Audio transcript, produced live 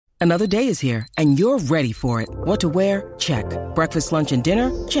Another day is here, and you're ready for it. What to wear? Check. Breakfast, lunch, and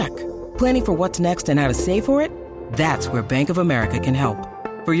dinner? Check. Planning for what's next and how to save for it? That's where Bank of America can help.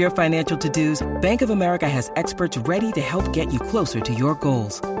 For your financial to-dos, Bank of America has experts ready to help get you closer to your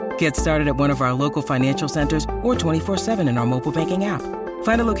goals. Get started at one of our local financial centers or 24/7 in our mobile banking app.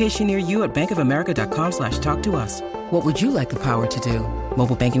 Find a location near you at bankofamerica.com/talktous. What would you like the power to do?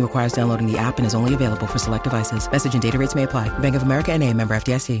 Mobile banking requires downloading the app and is only available for select devices. Message and data rates may apply. Bank of America N.A., member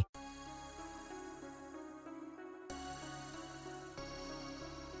FDIC.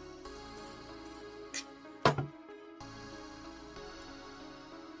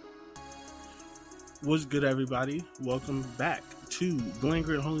 What's good, everybody? Welcome back to Glen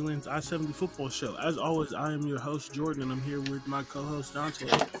Grit Holy Land's I-70 football show. As always, I am your host, Jordan, and I'm here with my co-host, Dante.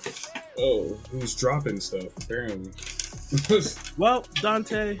 Oh, who's dropping stuff, apparently. Well,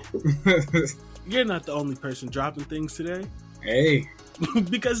 Dante, you're not the only person dropping things today. Hey.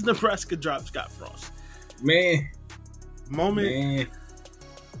 Because Nebraska dropped Scott Frost. Man.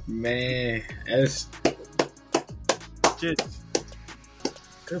 That's just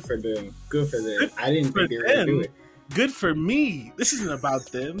good for them. I didn't think they were going to do it. Good for me. This isn't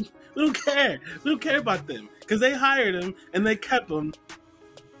about them. We don't care. We don't care about them because they hired him and they kept him.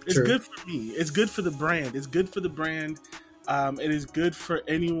 It's True. good for me. It's good for the brand. It is good for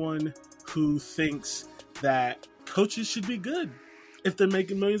anyone who thinks that coaches should be good if they're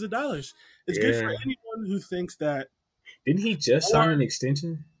making millions of dollars. It's good for anyone who thinks that. Didn't he just sign an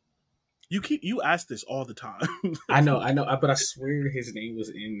extension? You ask this all the time. I know, but I swear his name was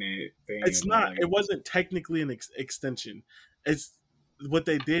in that thing. It's not. It wasn't technically an extension. It's what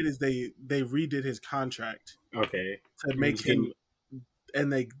they did is they redid his contract. Okay. To make him,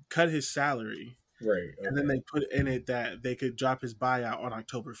 and they cut his salary. Right. Okay. And then they put in it that they could drop his buyout on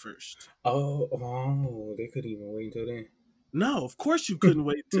October 1st. Oh, they couldn't even wait until then. No, of course you couldn't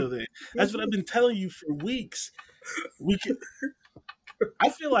wait until then. That's what I've been telling you for weeks. I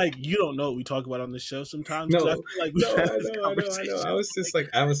feel like you don't know what we talk about on this show sometimes. No, I feel like we had this conversation. I was just like,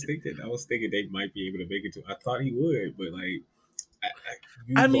 I was thinking they might be able to make it to. I thought he would, but like,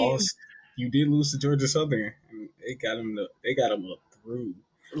 you did lose to Georgia Southern. And they got him up through.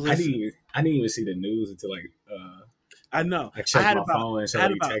 Listen, I didn't even see the news until like. I know. I checked my phone and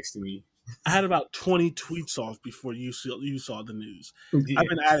somebody texted me. I had about 20 tweets off before you saw the news. Yeah. I've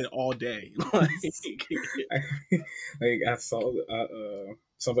been at it all day. Like I saw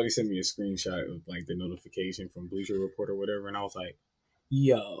somebody sent me a screenshot of like the notification from Bleacher Report or whatever, and I was like,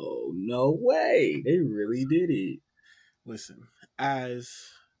 "Yo, no way! They really did it." Listen,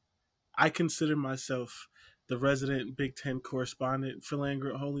 as I consider myself the resident Big Ten correspondent for Land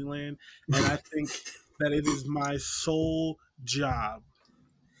Grit Holy Land, and I think that it is my sole job.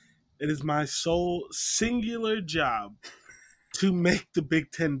 It is my sole singular job to make the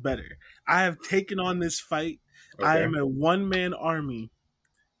Big Ten better. I have taken on this fight. Okay. I am a one-man army.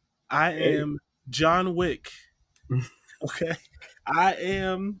 I am John Wick. Okay? I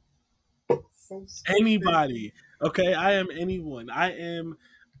am anybody. Okay? I am anyone.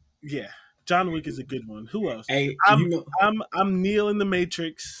 John Wick is a good one. Who else? Hey, I'm Neo in the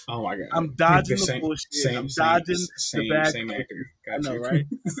Matrix. Oh my god! I'm dodging the bullshit. I'm dodging the bad. Same actor. I know, right?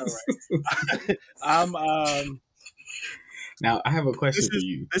 I'm. Now I have a question for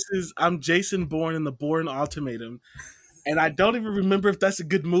you. I'm Jason Bourne in the Bourne Ultimatum, and I don't even remember if that's a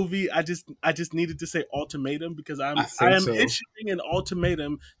good movie. I just needed to say ultimatum because I am issuing an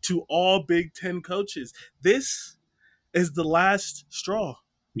ultimatum to all Big Ten coaches. This is the last straw.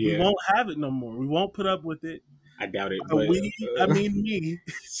 Yeah. We won't have it no more. We won't put up with it. I doubt it. But me,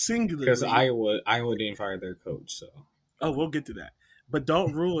 singularly. Because Iowa didn't fire their coach, so. Oh, we'll get to that. But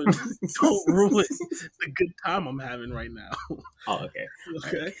don't ruin the good time I'm having right now. Oh, okay.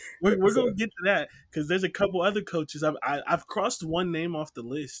 Okay. We're going to get to that because there's a couple other coaches. I've crossed one name off the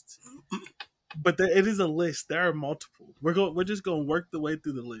list. But it is a list. There are multiple. We're just going to work the way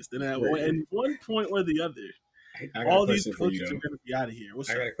through the list. And at one point or the other, all these coaches are going to be out of here.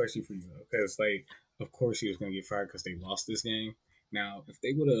 I got a question for you, though, because of course he was going to get fired because they lost this game. Now,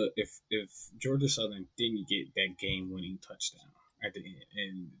 if Georgia Southern didn't get that game-winning touchdown at the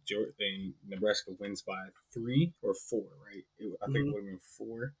end, and Nebraska wins by 3 or 4, right? I think it would have been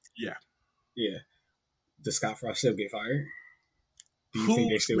 4. Yeah. Does Scott Frost still get fired? Do you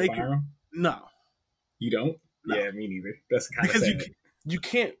think they still fire him? No. You don't? No. Yeah, me neither. That's kind of sad. You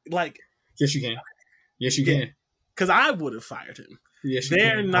can't Yes, you can. Yes, you can. Because I would have fired him. Yes,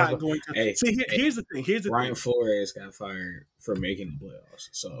 they're not going to. Here's the thing. Brian Flores got fired for making the playoffs.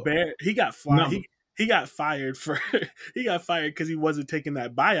 So he got fired. No. he got fired because he wasn't taking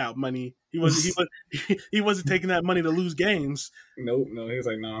that buyout money. He wasn't taking that money to lose games. Nope, no. He was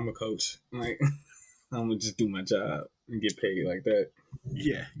like, "No, I'm a coach. Like, I'm gonna just do my job and get paid like that."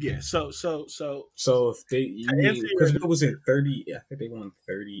 Yeah. So if they, because what was it, 30? I think they won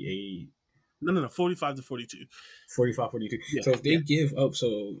 38. No, 45-42. 45-42. Yeah, so if they give up,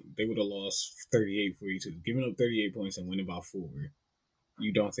 so they would have lost 38-42. Giving up 38 points and winning by 4,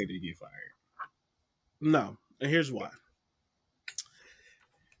 you don't think they get fired? No, and here's why.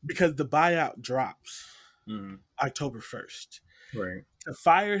 Because the buyout drops October 1st. Right. To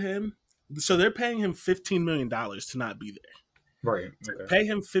fire him, so they're paying him $15 million to not be there. Right. Okay. Pay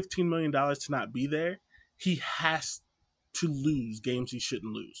him $15 million to not be there. He has to lose games he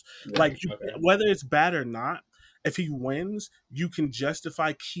shouldn't lose. Right. Whether it's bad or not, if he wins, you can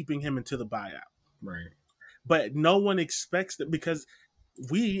justify keeping him into the buyout. Right. But no one expects that, because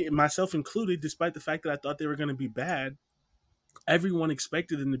we, myself included, despite the fact that I thought they were going to be bad, everyone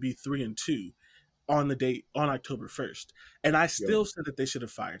expected them to be 3-2 on the date on October 1st. And I still said that they should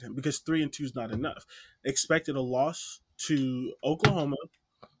have fired him because 3-2 is not enough. Expected a loss to Oklahoma.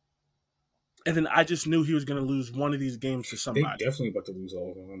 And then I just knew he was going to lose one of these games to somebody. They definitely about to lose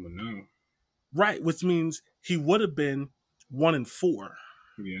Oklahoma now. Right, which means he would have been 1-4.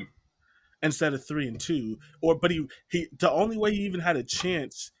 Yeah. Instead of 3-2. But he the only way he even had a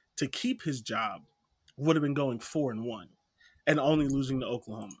chance to keep his job would have been going 4-1 and only losing to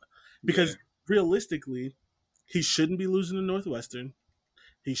Oklahoma. Because realistically, he shouldn't be losing to Northwestern.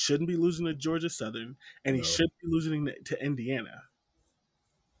 He shouldn't be losing to Georgia Southern, and he shouldn't be losing to Indiana.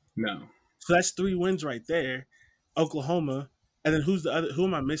 No. So that's 3 wins right there. Oklahoma, and then who's the other? Who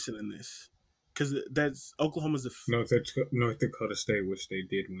am I missing in this? Because that's Oklahoma's the North Dakota State, which they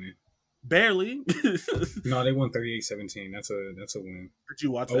did win. Barely. No, they won 38-17. That's a win. Did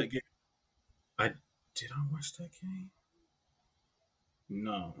you watch that game? Did I watch that game?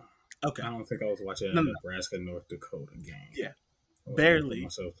 No. Okay. I don't think I was watching that Nebraska North Dakota game. Yeah. Barely.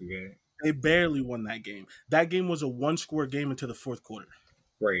 Myself through that. They barely won that game. That game was a 1-score game into the fourth quarter.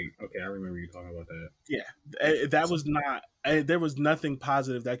 Right. Okay, I remember you talking about that. Yeah. That was not – there was nothing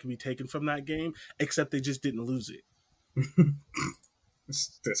positive that could be taken from that game except they just didn't lose it.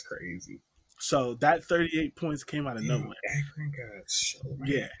 That's crazy. So that 38 points came out of nowhere. Akron got so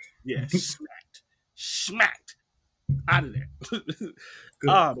Yeah. Smacked. Out of there.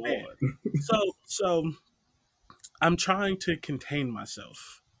 Oh, man. So I'm trying to contain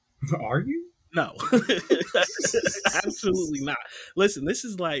myself. Are you? No. Absolutely not. Listen, this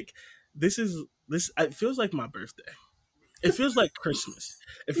it feels like my birthday. It feels like Christmas.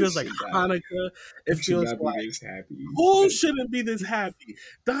 It feels like Hanukkah. It feels like who shouldn't be this happy?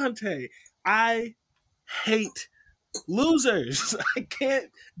 Dante, I hate losers. I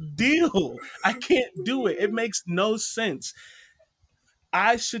can't deal. I can't do it. It makes no sense.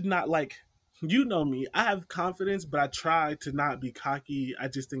 I should not, like, you know me. I have confidence, but I try to not be cocky. I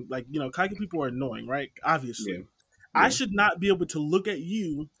just think, like, cocky people are annoying, right? Obviously. Yeah. I should not be able to look at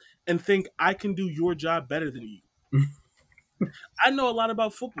you and think I can do your job better than you. I know a lot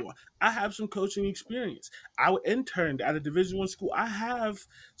about football. I have some coaching experience. I interned at a Division I school. I have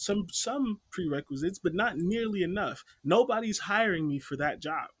some prerequisites, but not nearly enough. Nobody's hiring me for that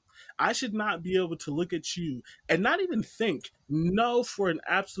job. I should not be able to look at you and not even know for an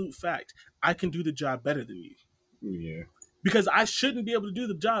absolute fact I can do the job better than you. Yeah. Because I shouldn't be able to do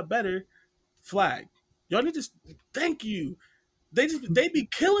the job better. Flag. Y'all need to thank you. They be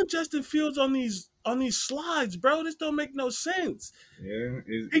killing Justin Fields on these slides, bro. This don't make no sense. Yeah,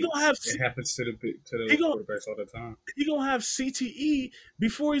 it happens to the quarterbacks all the time. He gonna have CTE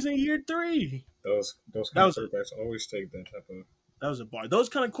before he's in year 3. Those kind of quarterbacks always take that type of. That was a bar. Those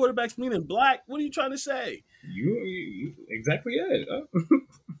kind of quarterbacks mean in black. What are you trying to say? You exactly it.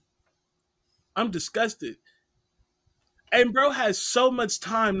 I'm disgusted. And bro has so much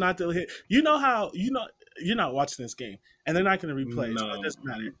time not to hit. You know how you're not watching this game, and they're not going to replay. So it doesn't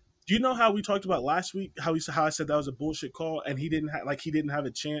matter. Do you know how we talked about last week? How I said that was a bullshit call, and he didn't have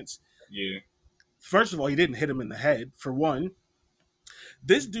a chance. Yeah. First of all, he didn't hit him in the head. For one,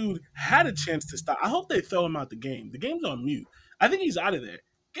 this dude had a chance to stop. I hope they throw him out the game. The game's on mute. I think he's out of there.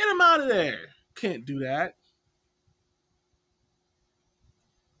 Get him out of there. Can't do that.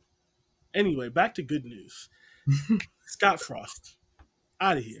 Anyway, back to good news. Scott Frost,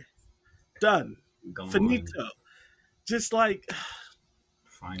 out of here. Done. Finito. Just like...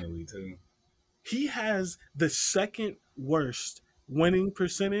 Finally, too. He has the second worst winning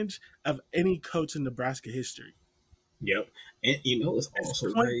percentage of any coach in Nebraska history. Yep. And it's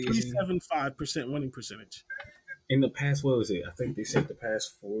also crazy. 0.375% winning percentage. In the past, what was it? I think they said the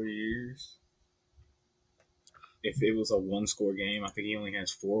past 4 years. if it was a 1-score game, I think he only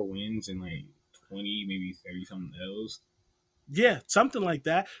has 4 wins and like 20, maybe 30 something else. Yeah, something like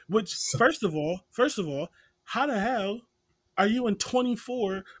that. Which, So, first of all, how the hell are you in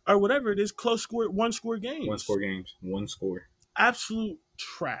 24 or whatever it is one-score games? 1-score games, 1 score. Absolute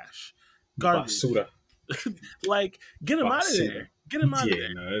trash, garbage. Basura. Like, get him out of there. Get him out of there.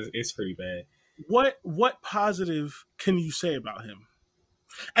 Yeah, no, it's pretty bad. What positive can you say about him?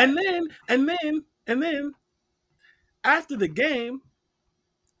 And then after the game,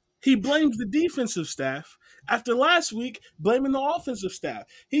 he blames the defensive staff after last week blaming the offensive staff.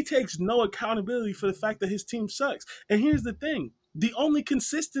 He takes no accountability for the fact that his team sucks. And here's the thing. The only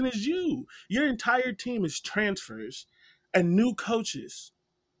consistent is you. Your entire team is transfers and new coaches.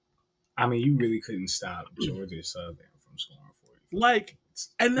 I mean, you really couldn't stop Georgia Southern from scoring 40. Like,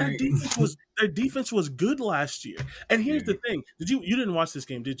 and their defense was good last year. And here's the thing. You didn't watch this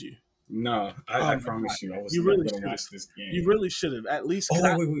game, did you? No, I promise you, I was really going to watch this game. You really should have, at least.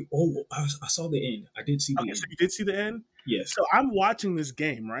 Wait. Oh, I saw the end. I did see the end. So you did see the end? Yes. So I'm watching this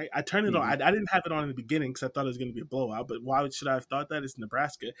game, right? I turned it on. I didn't have it on in the beginning because I thought it was going to be a blowout, but why should I have thought that? It's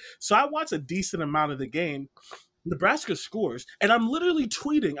Nebraska. So I watched a decent amount of the game. Nebraska scores, and I'm literally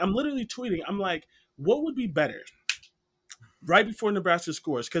tweeting. I'm like, what would be better? Right before Nebraska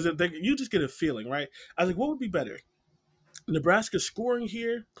scores, because you just get a feeling, right? I was like, what would be better? Nebraska scoring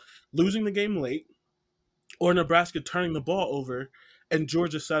here, losing the game late, or Nebraska turning the ball over and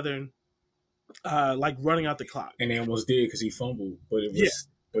Georgia Southern like running out the clock. And they almost did because he fumbled, but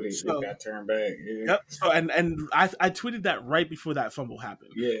it got turned back. Yeah. Yep. So and I tweeted that right before that fumble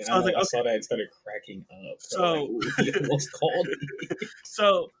happened. Yeah, so I was like, I saw that and started cracking up. So he almost called it.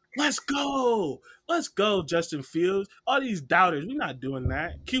 So let's go, Justin Fields. All these doubters, we're not doing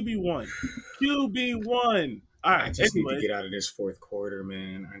that. QB1. All right. I just need to get out of this fourth quarter,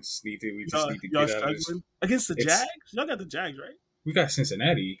 man. We just need to get out of this. Against the Jags? Y'all got the Jags, right? We got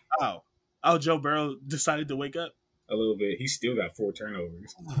Cincinnati. Oh, Joe Burrow decided to wake up? A little bit. He still got 4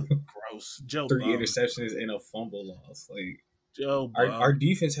 turnovers. Gross. Joe 3 interceptions and a fumble loss. Like Joe our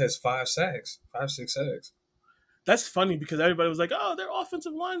defense has 5 sacks. 5-6 sacks. That's funny because everybody was like, oh, their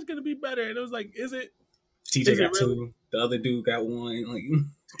offensive line is going to be better. And it was like, is it? TJ got 2. The other dude got 1. Like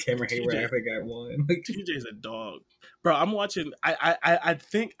Cameron Hayward, I think, got 1. Like TJ's a dog, bro. I'm watching. I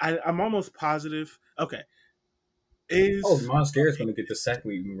think I'm almost positive. Okay, Myles Garrett's going to get the sack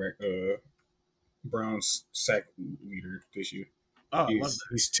leading Browns sack leader this year. Oh, he's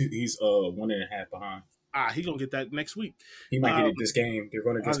 1.5 behind. He's gonna get that next week. He might get it this game. They're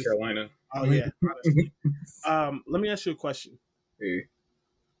going against Carolina. Oh yeah. Let me ask you a question. Yeah.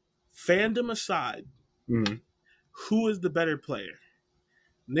 Fandom aside, who is the better player,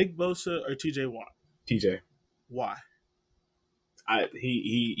 Nick Bosa or TJ Watt? TJ. Why?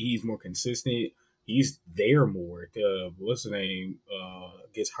 He's more consistent. He's there more. What's the name?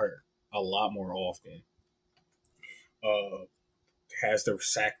 Gets hurt a lot more often. Has the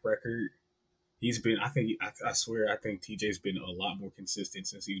sack record. He's been. I think TJ's been a lot more consistent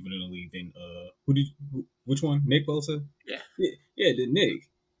since he's been in the league than which one? Nick Bosa? Yeah. Nick.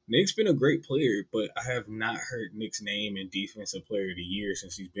 Nick's been a great player, but I have not heard Nick's name in Defensive Player of the Year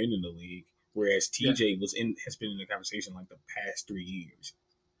since he's been in the league. Whereas TJ has been in the conversation like the past 3 years.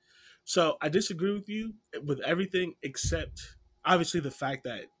 So I disagree with you with everything except obviously the fact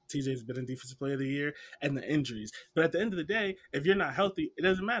that TJ's been in Defensive Player of the Year and the injuries. But at the end of the day, if you're not healthy, it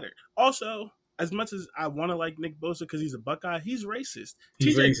doesn't matter. Also, as much as I want to like Nick Bosa because he's a Buckeye, he's racist.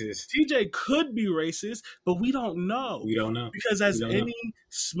 TJ could be racist, but we don't know. We don't know. Because as any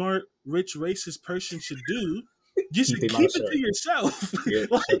smart, rich, racist person should do, you should keep it to yourself. Yeah,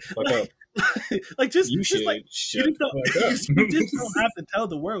 you just don't have to tell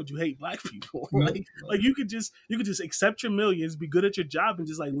the world you hate black people. Like you could just accept your millions, be good at your job, and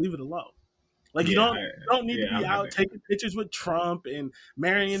just like leave it alone. Like you don't need to be out taking pictures with Trump and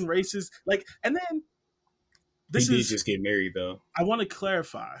marrying racists. Like, and then he did just get married though. I want to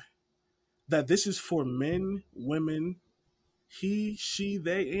clarify that this is for men, women, he, she,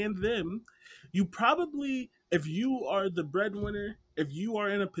 they, and them. You probably, if you are the breadwinner, if you are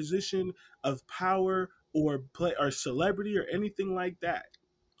in a position of power or celebrity or anything like that,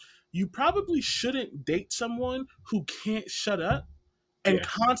 you probably shouldn't date someone who can't shut up and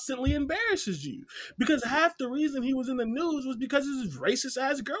constantly embarrasses you. Because half the reason he was in the news was because of his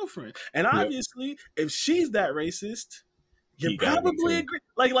racist-ass girlfriend. And obviously, if she's that racist, you probably agree.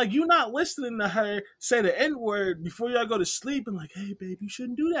 Like you're not listening to her say the N-word before y'all go to sleep and like, hey, babe, you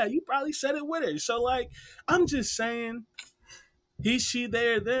shouldn't do that. You probably said it with her. So, like, I'm just saying, He, she,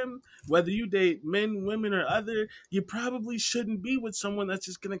 they, or them, whether you date men, women, or other, you probably shouldn't be with someone that's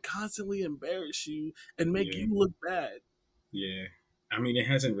just going to constantly embarrass you and make Yeah. you look bad. Yeah. I mean, it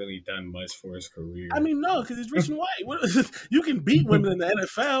hasn't really done much for his career. I mean, no, because he's rich and white. You can beat women in the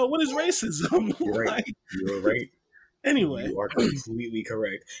NFL. What is racism? You're right. You're right. Anyway. You are completely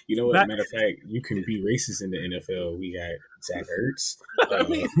correct. You know what? Matter of fact, you can be racist in the NFL. We got Zach Ertz. I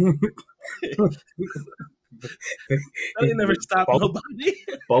mean, they never stop nobody.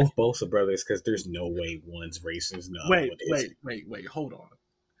 both are brothers because there's no way one's racist. No, Wait. Hold on.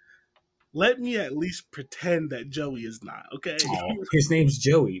 Let me at least pretend that Joey is not, okay? Oh, his name's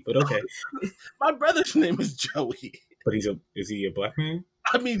Joey, but okay. My brother's name is Joey. But is he a black man?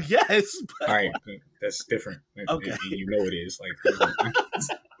 I mean, yes. But... All right, that's different. Okay. You know it is. Like,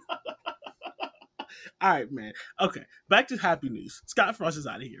 all right, man. Okay, back to happy news. Scott Frost is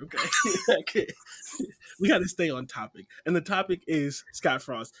out of here, okay? Okay. We got to stay on topic. And the topic is Scott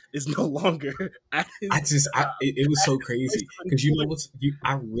Frost is no longer at his it was so crazy. Because you know what?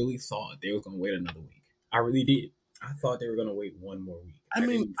 I really thought they were going to wait another week. I really did. I thought they were going to wait one more week. I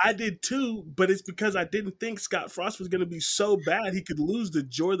mean, I did too, but it's because I didn't think Scott Frost was going to be so bad he could lose to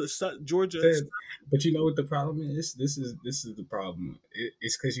Georgia. But you know what the problem is? This is the problem.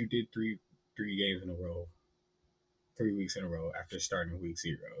 It's because you did three games in a row, 3 weeks in a row after starting week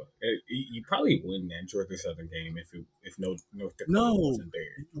 0. You probably win that Georgia Southern game if North Dakota wasn't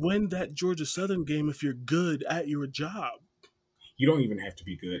there. Win that Georgia Southern game if you're good at your job. You don't even have to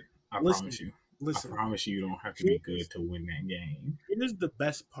be good. I promise you. Listen, I promise you don't have to be good to win that game. Here's the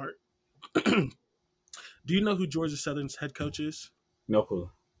best part. Do you know who Georgia Southern's head coach is? No clue.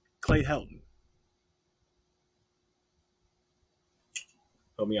 Clay Helton.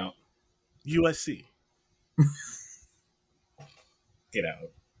 Help me out. USC. Get out.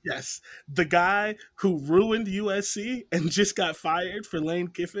 Yes. The guy who ruined USC and just got fired for Lane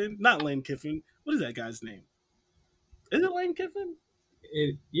Kiffin. Not Lane Kiffin. What is that guy's name? Is it Lane Kiffin?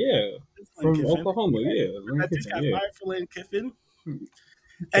 From Kiffin. Oklahoma, yeah. I just got fired for Lane Kiffin.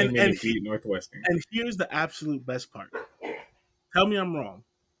 And beat Northwestern. And here's the absolute best part. Tell me I'm wrong.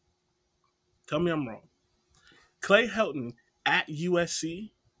 Clay Helton at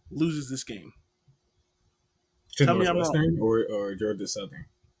USC loses this game. To Northwestern or Georgia Southern?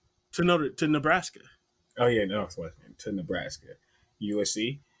 To Nebraska. Oh yeah, Northwestern to Nebraska.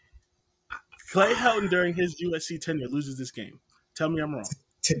 USC. Clay Helton during his USC tenure loses this game. Tell me I'm wrong.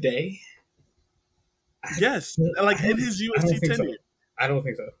 Today? Yes, like in his USC tenure. I don't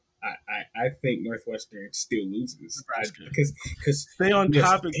think so. I think Northwestern still loses because stay on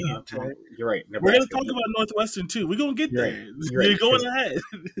topic. You're right. Nebraska, we're gonna talk about Northwestern too. We're gonna get there. Right. You're going ahead.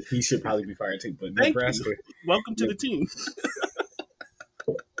 He should probably be fired too. But Nebraska, welcome to the team.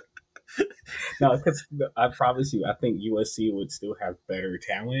 No, because I promise you, I think USC would still have better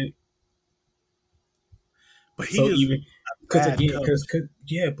talent. But he is even because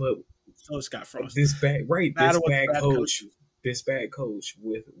but so Scott Frost. This bad coach. This bad coach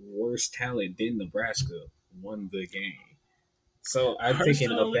with worse talent than Nebraska won the game. So I'm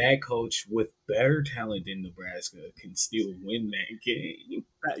thinking a bad coach with better talent than Nebraska can still win that game.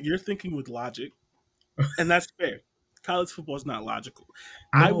 You're thinking with logic, and that's fair. College football is not logical.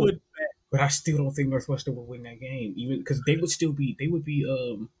 No, I would bet, but I still don't think Northwestern would win that game, even because they'd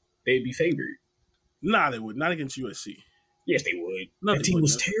be favored. Nah, they would not against USC. Yes, they would. No, that team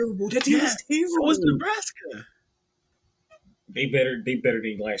was terrible. That team was terrible. So was Nebraska. They better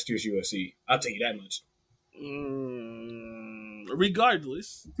than last year's USC. I'll tell you that much.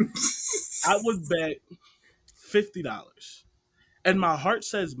 Regardless, I would bet $50. And my heart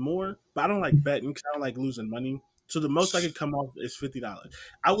says more, but I don't like betting because I don't like losing money. So the most I could come off is $50.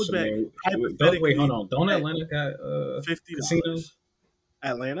 I would bet. Wait, hold on. Don't Atlanta got $50 casinos?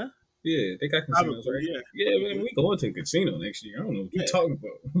 Atlanta? Yeah, they got casinos, right? Yeah, man, we going to a casino next year. I don't know what you're talking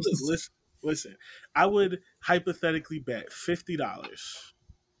about. Listen, I would hypothetically bet $50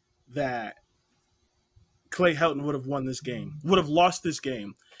 that Clay Helton would have won this game, would have lost this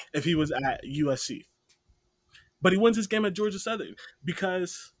game if he was at USC. But he wins this game at Georgia Southern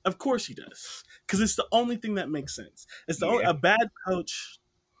because, of course, he does. Because it's the only thing that makes sense. It's a bad coach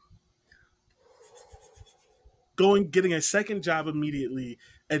getting a second job immediately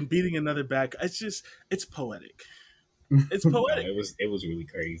and beating another bad. It's poetic. It's poetic. No, it was really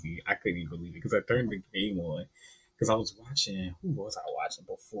crazy. I couldn't even believe it because I turned the game on because I was watching. Who was I watching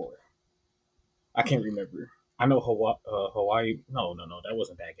before? I can't remember. I know Hawaii. No, that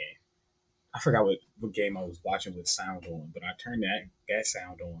wasn't that game. I forgot what game I was watching with sound on, but I turned that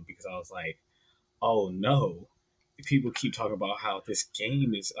sound on because I was like, oh no. People keep talking about how this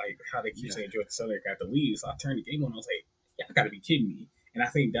game is like how they keep saying Georgia Southern got the lead. So I turned the game on. I was like, y'all got to be kidding me. And I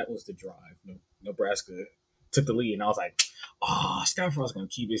think that was the drive. Nebraska took the lead, and I was like, oh, Scott Frost's going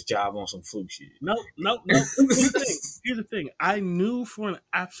to keep his job on some fluke shit. No. Here's the thing. I knew for an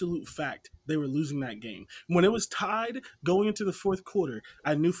absolute fact they were losing that game. When it was tied going into the fourth quarter,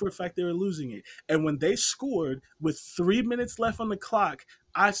 I knew for a fact they were losing it. And when they scored with 3 minutes left on the clock,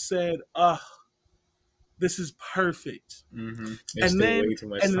 I said, this is perfect. Mm-hmm.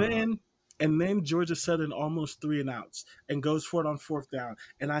 And then Georgia Southern almost 3 and outs and goes for it on fourth down.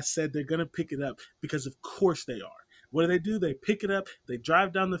 And I said they're going to pick it up because of course they are. What do? They pick it up. They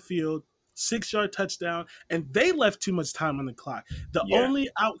drive down the field, 6-yard touchdown, and they left too much time on the clock. The only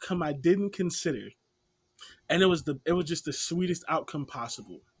outcome I didn't consider, and it was just the sweetest outcome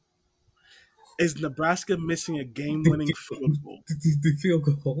possible, is Nebraska missing a game-winning field goal. The field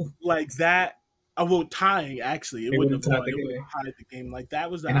goal. Like that. Well, tying, actually. It wouldn't have tied the game. Like, that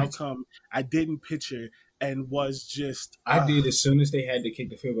was the outcome I didn't picture and was just... I did as soon as they had to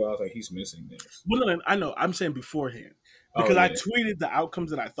kick the field goal. I was like, he's missing this. Well, no, I know. I'm saying beforehand. Because I tweeted the outcomes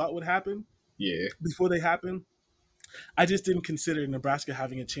that I thought would happen. Yeah. Before they happened. I just didn't consider Nebraska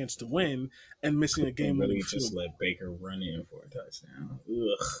having a chance to win and missing a game. Really just let Baker run in for a touchdown.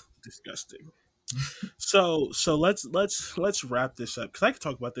 Ugh. Disgusting. So let's wrap this up because I could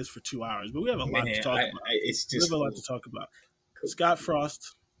talk about this for 2 hours, but we have a lot to talk about. We have a lot to talk about. Cool. Scott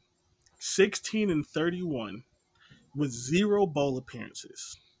Frost, 16-31 with 0 bowl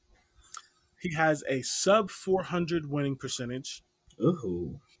appearances. He has a sub 400 winning percentage.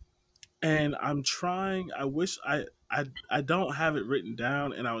 Ooh. And I'm trying. I wish I don't have it written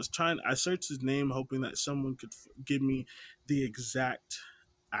down, and I searched his name hoping that someone could give me the exact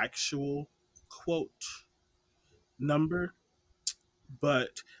actual quote number,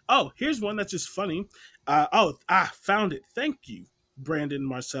 but here's one that's just funny. Found it. Thank you, Brandon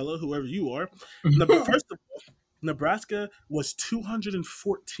Marcello, whoever you are. First of all, Nebraska was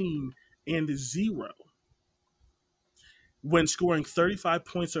 214-0 when scoring 35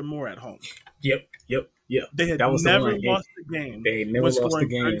 points or more at home. Yep. They had never lost the game. They had never lost the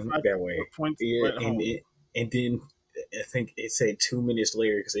game that way. Points at home. And then I think it said 2 minutes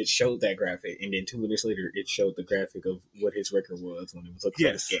later because it showed that graphic, and then 2 minutes later it showed the graphic of what his record was when it was a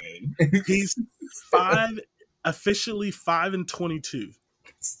close game. He's officially 5-22.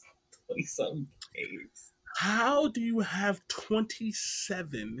 20-something games. How do you have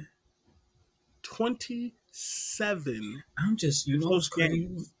 27? I'm just, you know what's crazy?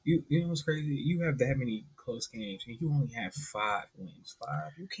 You know what's crazy? You have that many close games, and you only have 5 wins.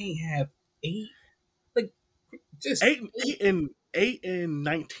 5. You can't have 8. Like, just 8 and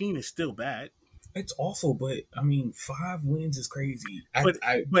 19 is still bad. It's awful, but I mean, 5 wins is crazy. I do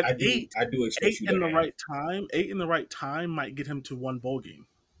expect you to in the right time. 8 in the right time might get him to 1 bowl game.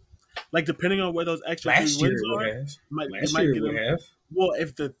 Like, depending on where those extra 3 wins are, might get him. Well,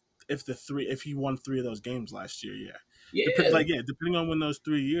 if he won 3 of those games last year, depending on when those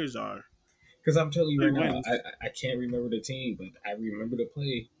 3 years are. Because I'm telling you right now, I can't remember the team, but I remember the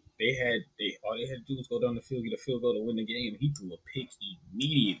play. All they had to do was go down the field, get a field goal to win the game. He threw a pick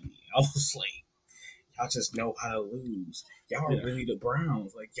immediately. I was like, y'all just know how to lose. Y'all are really the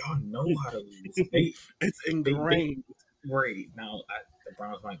Browns. Like, y'all know how to lose. It's ingrained. Right. Now, the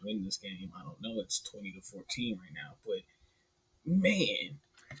Browns might win this game. I don't know. It's 20-14 right now. But, man.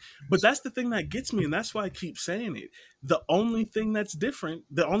 But that's the thing that gets me, and that's why I keep saying it. The only thing that's different,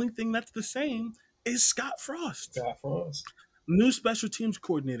 the only thing that's the same is Scott Frost. New special teams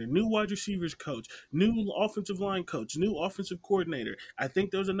coordinator, new wide receivers coach, new offensive line coach, new offensive coordinator. I think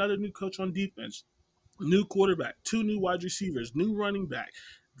there was another new coach on defense, new quarterback, 2 new wide receivers, new running back,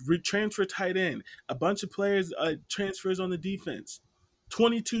 transfer tight end, a bunch of players transfers on the defense,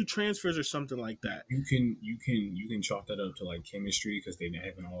 22 transfers or something like that. You can chalk that up to like chemistry because they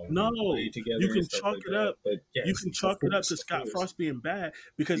haven't all played together. You can chalk it up. But yes, you can chalk it up to Scott Frost being bad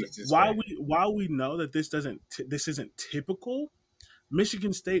because while we know that this isn't typical,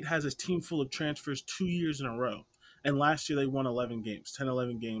 Michigan State has a team full of transfers 2 years in a row. And last year they won 11 games.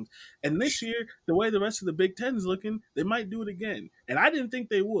 And this year, the way the rest of the Big Ten is looking, they might do it again. And I didn't think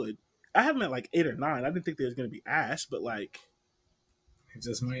they would. I have them at like 8 or 9. I didn't think they was going to be ass, but like. They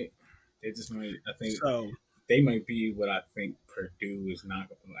just might. I think so. They might be what I think Purdue is not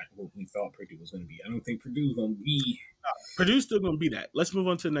like what we thought Purdue was going to be. I don't think Purdue's going to be. Purdue's still going to be that. Let's move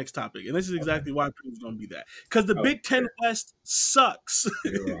on to the next topic, and this is exactly why Purdue's going to be that because the Big Ten West sucks.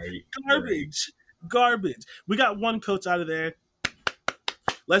 You're right. Garbage. We got 1 coach out of there.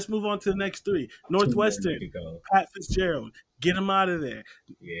 Let's move on to the next 3. Northwestern, Pat Fitzgerald, get him out of there.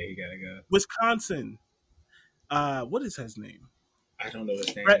 Yeah, he gotta go. Wisconsin, what is his name? I don't know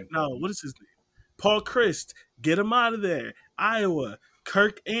his name. What is his name? Paul Christ, get him out of there. Iowa,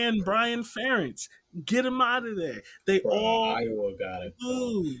 Kirk and Brian Ferentz, get him out of there. They all Iowa got it.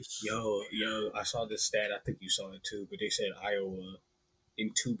 lose. Yo, I saw this stat. I think you saw it too, but they said Iowa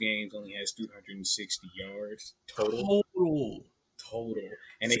in 2 games only has 360 yards total.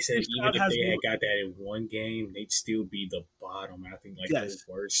 And they said even if they had got that in 1 game, they'd still be the bottom. I think the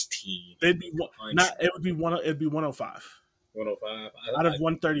worst team. They'd be it'd be 105. 105 out of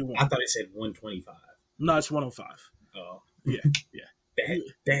 131. I thought it said 125. No, it's 105. Oh, yeah.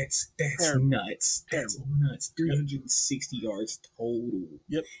 That's terrible. Nuts. That's nuts. 360 yards total.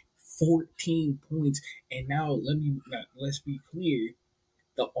 Yep. 14 points, and now let's be clear.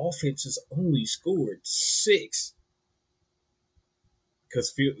 The offense has only scored 6.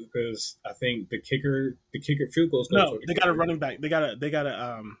 Because I think the kicker field goals. No, they got a running back. They got a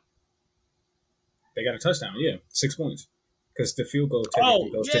touchdown. Yeah, 6 points. Because the field goal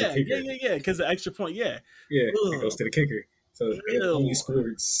technically goes to the kicker. Yeah. Because the extra point. Yeah. It goes to the kicker. So they only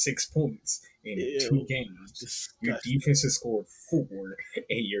scored 6 points in 2 games. Disgusting. Your defense has scored 4,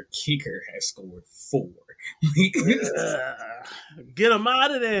 and your kicker has scored 4. Get him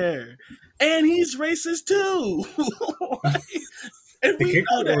out of there. And he's racist too. And the kicker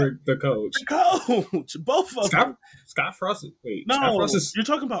or the coach? The coach. Both of them. Scott Frost. Wait. No, Scott Frost is... you're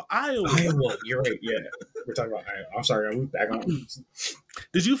talking about Iowa. You're right. Yeah. We're talking about Iowa. I'm sorry. I moved back on.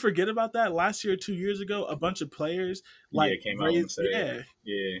 Did you forget about that last year or 2 years ago? A bunch of players came out and said,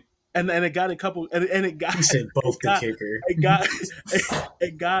 yeah. And it got a couple, and it got. He said both the kicker.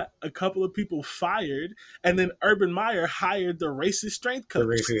 It got a couple of people fired, and then Urban Meyer hired the racist strength coach. The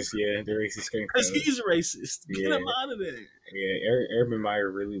racist strength coach. Because he's racist. Get him out of there. Yeah, Urban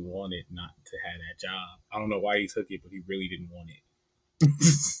Meyer really wanted not to have that job. I don't know why he took it, but he really didn't want it.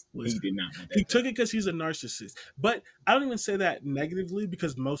 He did not want that. He took it because he's a narcissist. But I don't even say that negatively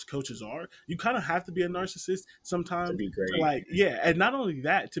because most coaches are. You kind of have to be a narcissist sometimes. To be great. And not only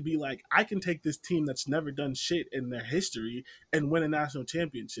that, to be like, I can take this team that's never done shit in their history and win a national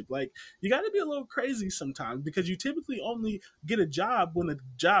championship. Like, you got to be a little crazy sometimes because you typically only get a job when the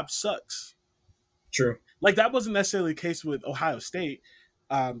job sucks. True. Like, that wasn't necessarily the case with Ohio State.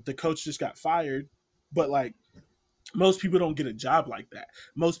 The coach just got fired. But, like, most people don't get a job like that.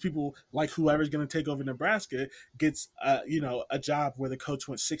 Most people, like whoever's going to take over Nebraska, gets a job where the coach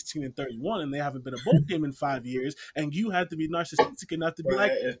went 16-31 and they haven't been a bowl game in 5 years, and you have to be narcissistic enough to be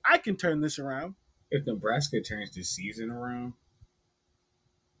I can turn this around. If Nebraska turns this season around,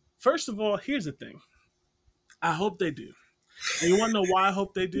 first of all, here's the thing. I hope they do. And you want to know why I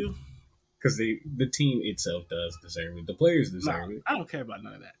hope they do? Because the team itself does deserve it. The players deserve it. I don't care about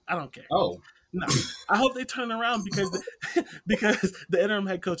none of that. I don't care. Oh. No, I hope they turn around because the interim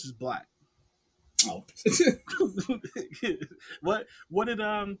head coach is black. Oh, what did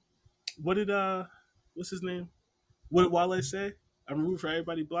what's his name? What did Wale say? I'm rooting for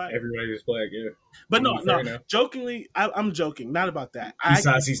everybody black. Everybody is black, yeah. But no. Jokingly, I'm joking. Not about that.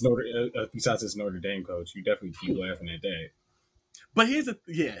 Besides his Notre Dame coach, you definitely keep laughing at that. But here's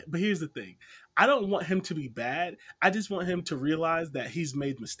the thing. I don't want him to be bad. I just want him to realize that he's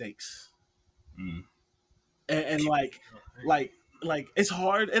made mistakes. And like it's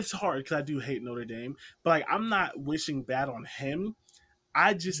hard because I do hate Notre Dame, but like I'm not wishing bad on him.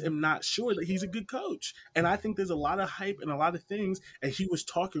 I just am not sure that he's a good coach, and I think there's a lot of hype and a lot of things, and he was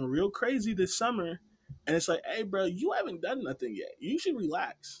talking real crazy this summer, and it's like, hey bro, you haven't done nothing yet, you should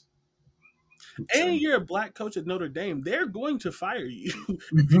relax. And you're a black coach at Notre Dame. They're going to fire you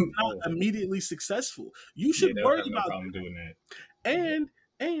if you're not immediately successful. You should worry about doing that.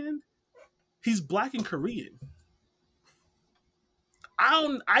 And he's black and Korean.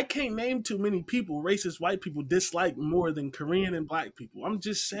 I can't name too many people, racist white people, dislike more than Korean and black people. I'm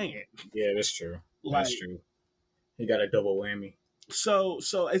just saying. Yeah, that's true. That's true. He got a double whammy. So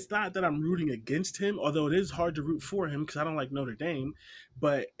it's not that I'm rooting against him, although it is hard to root for him because I don't like Notre Dame.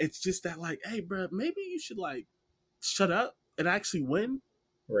 But it's just that, like, hey, bro, maybe you should, like, shut up and actually win.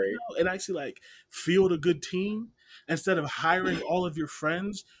 Right. You know, and actually, like, field a good team instead of hiring all of your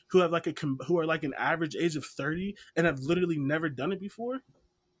friends who have, like, who are, like, an average age of 30 and have literally never done it before.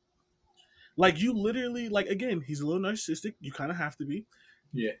 Like, you literally, like, again, he's a little narcissistic. You kind of have to be.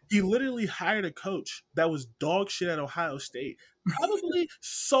 Yeah. He literally hired a coach that was dog shit at Ohio State, probably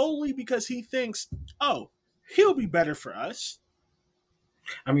solely because he thinks, oh, he'll be better for us.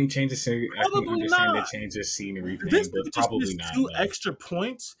 I mean, change the scenery. I can understand the change of scenery thing, but probably not. 2 extra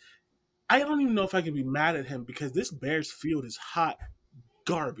points. I don't even know if I can be mad at him because this Bears field is hot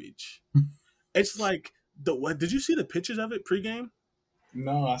garbage. It's like did you see the pictures of it pregame?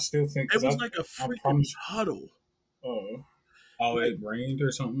 No, I still think it was like a freaking huddle. Oh. Oh, it rained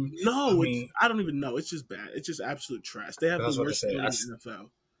or something. No, I don't even know. It's just bad. It's just absolute trash. They have the worst team in the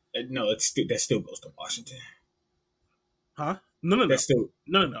NFL. No, that still goes to Washington. Huh? No. That's still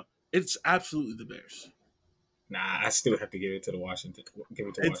no. It's absolutely the Bears. Nah, I still have to give it to Washington.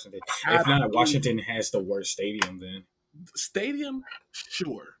 Washington. If not, Washington has the worst stadium. Then stadium,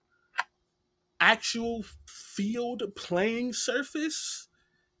 sure. Actual field playing surface,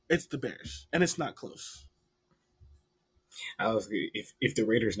 it's the Bears, and it's not close. If the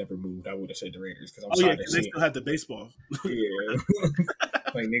Raiders never moved, I would have said the Raiders because they still had the baseball. Yeah,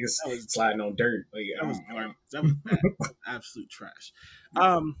 like niggas sliding on dirt. Like that was bad. Absolute trash.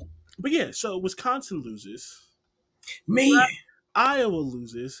 But yeah, so Wisconsin loses. Man, Iowa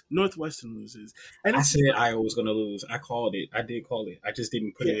loses. Northwestern loses. And I said Iowa was gonna lose. I called it. I did call it. I just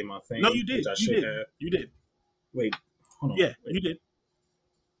didn't put it in my thing. No, you did. I should have. You did. Wait, hold on. Yeah, you did.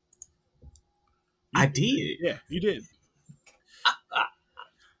 I did. Yeah, you did.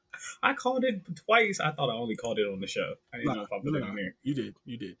 I called it twice. I thought I only called it on the show. I didn't know if I put it on there. You did.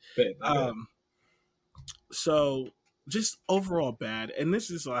 But, so just overall bad. And this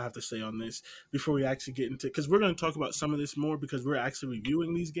is all I have to say on this before we actually get into, because we're going to talk about some of this more because we're actually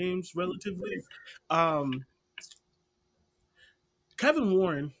reviewing these games relatively. Kevin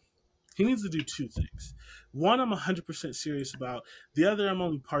Warren, he needs to do two things. One, I'm 100% serious about. The other, I'm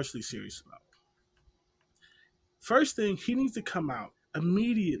only partially serious about. First thing, he needs to come out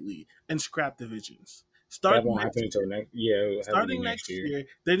immediately and scrap divisions. Starting next year,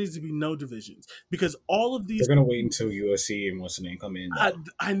 there needs to be no divisions because all of these. They're gonna wait until USC and what's the name come in.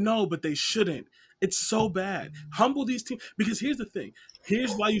 I know, but they shouldn't. It's so bad. Humble these teams because here's the thing.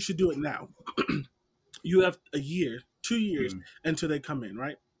 Here's why you should do it now. You have a year, 2 years until they come in,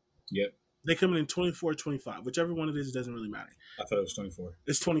 right? Yep. They come in 24, 25, whichever one it is. It doesn't really matter. I thought it was 24.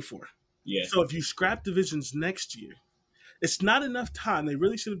 It's 24. Yeah. So if you scrap divisions next year, it's not enough time. They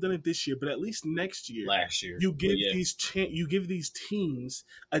really should have done it this year, but at least next year, last year, you give these teams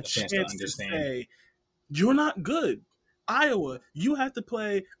a chance to say, "You're not good." Iowa, you have to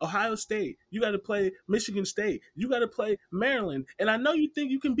play Ohio State. You got to play Michigan State. You got to play Maryland. And I know you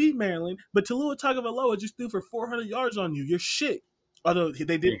think you can beat Maryland, but Tua Tagovailoa just threw for 400 yards on you. You're shit. Although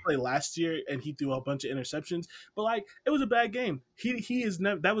they did play last year and he threw a bunch of interceptions, but like it was a bad game. He is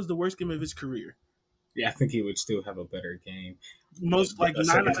never. That was the worst game of his career. Yeah, I think he would still have a better game. Most like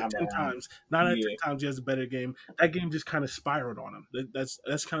 9 out of 10 times. 9 out of 10 times he has a better game. That game just kind of spiraled on him.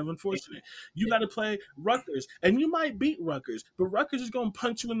 That's kind of unfortunate. You got to play Rutgers, and you might beat Rutgers, but Rutgers is going to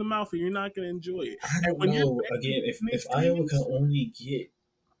punch you in the mouth, and you're not going to enjoy it. I don't know. Again, if Iowa can only get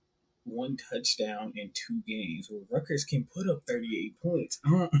one touchdown in 2 games, well, Rutgers can put up 38 points.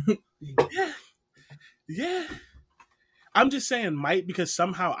 Yeah. I'm just saying might because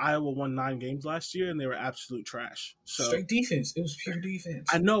somehow Iowa won 9 games last year and they were absolute trash. So straight defense. It was pure defense.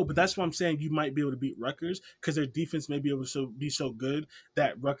 I know, but that's why I'm saying you might be able to beat Rutgers because their defense may be able to be so good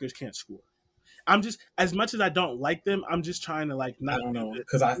that Rutgers can't score. I'm just, as much as I don't like them, I'm just trying to like not. I don't know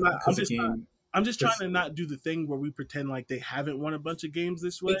I'm just trying to not do the thing where we pretend like they haven't won a bunch of games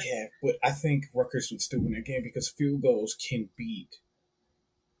this way. Yeah, but I think Rutgers would still win that game because field goals can beat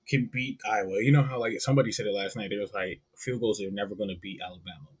Iowa. You know how like somebody said it last night. It was like field goals are never going to beat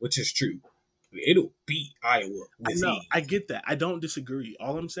Alabama, which is true. It'll beat Iowa. I get that. I don't disagree.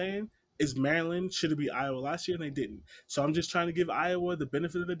 All I'm saying is Maryland should have beat Iowa last year and they didn't. So I'm just trying to give Iowa the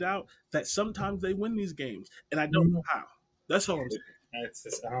benefit of the doubt that sometimes they win these games, and I don't know how. That's all I'm saying.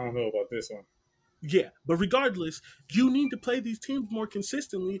 I don't know about this one. Yeah, but regardless, you need to play these teams more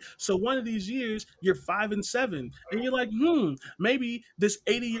consistently. So one of these years, you're 5-7, and you're like, maybe this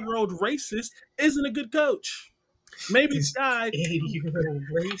 80-year-old racist isn't a good coach. Maybe this 80-year-old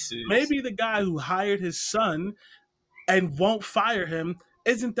racist. Maybe the guy who hired his son and won't fire him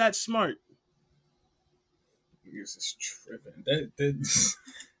isn't that smart. This is tripping.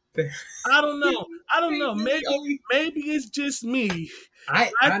 I don't know. Maybe it's just me.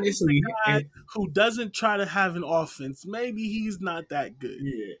 I honestly, who doesn't try to have an offense, maybe he's not that good.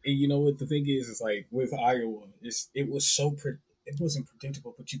 Yeah, and you know what the thing is like with Iowa, it wasn't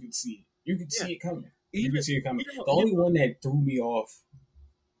predictable, but you could see it. You could see it coming. The only one that threw me off.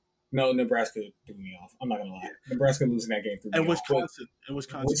 No, Nebraska threw me off. I'm not gonna lie. Nebraska losing that game threw me off.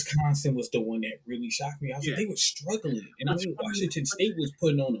 Wisconsin was the one that really shocked me. I was like, they were struggling, and I mean, Washington State was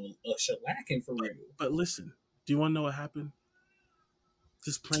putting on a shellacking for real. But listen, do you want to know what happened?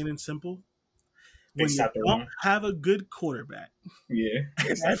 Just plain and simple. When you don't have a good quarterback,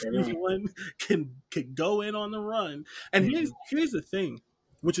 everyone can go in on the run. And here's the thing,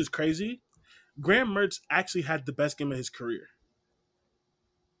 which is crazy. Graham Mertz actually had the best game of his career.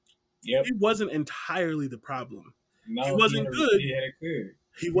 Yep. He wasn't entirely the problem. He No, wasn't good. he had it clear.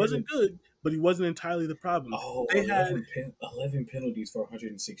 He wasn't good, but he wasn't entirely the problem. Oh, They had 11 penalties for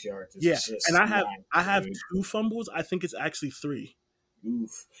 106 yards. It's yeah, and just not I have good. 2 fumbles. I think it's actually 3.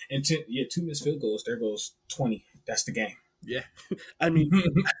 Oof. And 2 missed field goals. There goes 20. That's the game. Yeah, I mean,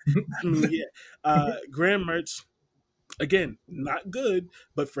 yeah. Graham Mertz, again, not good,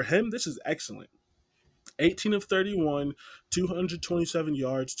 but for him, this is excellent. 18 of 31, 227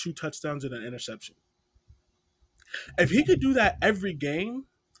 yards, 2 touchdowns, and an interception. If he could do that every game,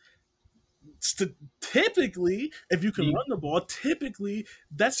 typically, if you can run the ball, typically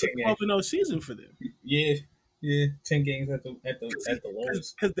that's a 12-0 season for them. Yeah, 10 games at the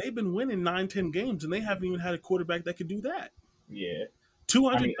lowest. Because they've been winning 9-10 games, and they haven't even had a quarterback that could do that. Yeah,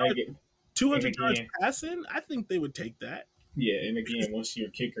 200 yards passing, I think they would take that. Yeah, and again, once your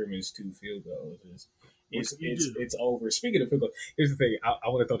kicker missed 2 field goals, it's over. Speaking of field goals, here's the thing. I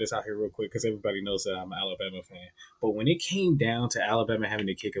want to throw this out here real quick because everybody knows that I'm an Alabama fan. But when it came down to Alabama having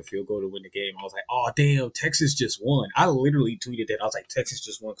to kick a field goal to win the game, I was like, oh, damn, Texas just won. I literally tweeted that. I was like, Texas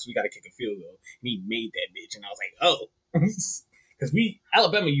just won because we got to kick a field goal. And he made that bitch. And I was like, oh. Because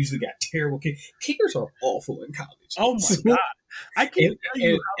Alabama usually got terrible kickers are awful in college. Oh, my God. I can't tell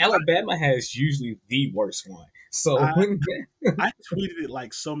you. Alabama has usually the worst one. So I tweeted it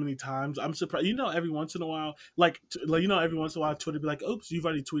like so many times. I'm surprised. Every once in a while, Twitter be like, "Oops, you've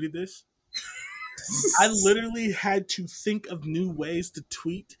already tweeted this." I literally had to think of new ways to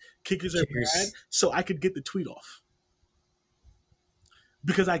tweet kickers are bad so I could get the tweet off.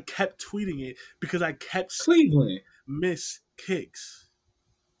 Because I kept tweeting it because I kept Cleveland miss kicks.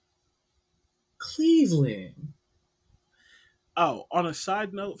 Cleveland. Oh, on a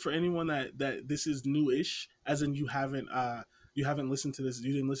side note, for anyone that this is new-ish, as in you haven't listened to this,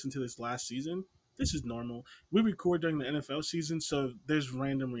 you didn't listen to this last season. This is normal. We record during the NFL season, so there's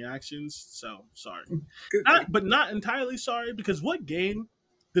random reactions. So sorry, but not entirely sorry, because what game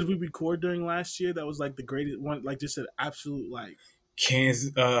did we record during last year that was like the greatest one? Like just an absolute like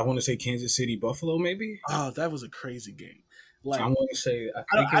Kansas. I want to say Kansas City Buffalo, maybe. Oh, that was a crazy game. Like, I want to say, I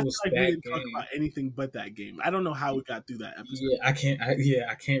think it was like that we didn't game. talk about anything but that game. I don't know how we got through that episode. Yeah, I can't. I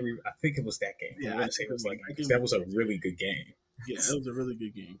think it was that game. Yeah, I say it was that game. That was a really good game. Yeah, it was a really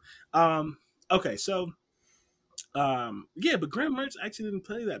good game. Okay, so, but Graham Mertz actually didn't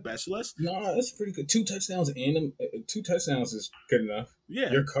play that bad. So that's pretty good. 2 touchdowns and 2 touchdowns is good enough.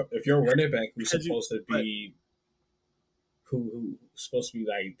 Yeah, if you're running back, you're supposed to be. Who's supposed to be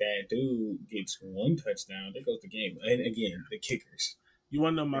like that dude gets 1 touchdown, there goes the game. And again, the kickers. You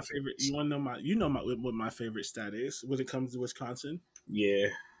want to know my favorite? What my favorite stat is when it comes to Wisconsin? Yeah,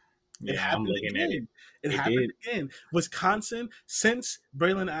 I'm looking at it. It happened again. Wisconsin, since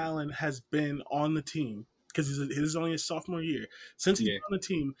Braylon Allen has been on the team, because this is only his sophomore year. Since he's on the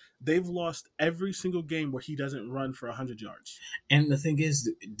team, they've lost every single game where he doesn't run for 100 yards. And the thing is,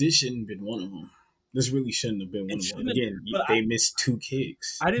 this shouldn't have been one of them. This really shouldn't have been one of them. Again, they missed 2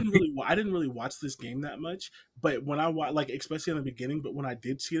 kicks. I didn't really watch this game that much, but when I watched, like especially in the beginning, but when I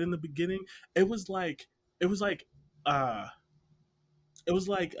did see it in the beginning, it was like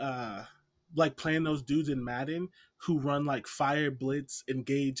playing those dudes in Madden who run like fire, blitz,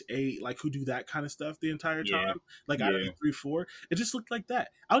 engage, 8, like who do that kind of stuff the entire time. Out of the 3-4, it just looked like that.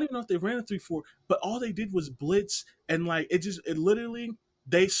 I don't even know if they ran a 3-4, but all they did was blitz, and like it literally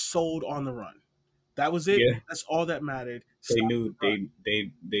they sold on the run. That was it. Yeah. That's all that mattered. They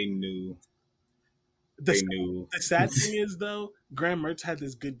knew. The sad thing is, though, Graham Mertz had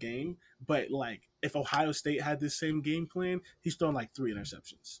this good game, but like if Ohio State had this same game plan, he's throwing like 3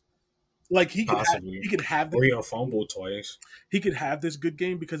 interceptions. Like he could have or he'll fumble twice. He could have this good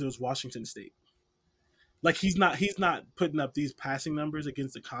game because it was Washington State. Like he's not putting up these passing numbers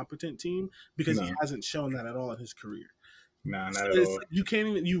against a competent team because he hasn't shown that at all in his career. Nah, not at all.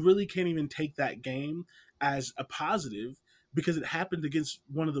 You really can't even take that game as a positive because it happened against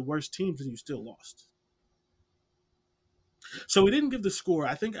one of the worst teams and you still lost. So we didn't give the score.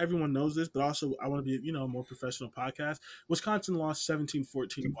 I think everyone knows this, but also I want to be, a more professional podcast. Wisconsin lost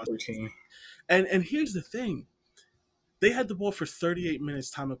 17-14. And here's the thing. They had the ball for 38 minutes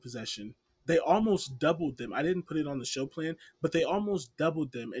time of possession. They almost doubled them. I didn't put it on the show plan, but they almost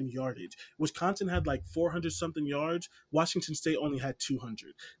doubled them in yardage. Wisconsin had like 400-something yards. Washington State only had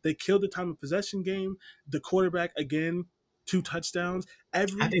 200. They killed the time of possession game. The quarterback, again, 2 touchdowns. How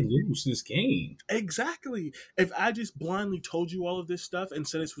they lose this game? Exactly. If I just blindly told you all of this stuff and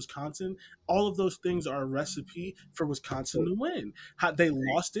said it's Wisconsin, all of those things are a recipe for Wisconsin to win. They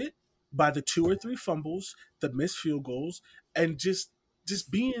lost it by the 2 or 3 fumbles, the missed field goals, and just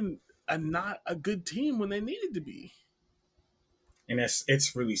being not a good team when they needed to be. And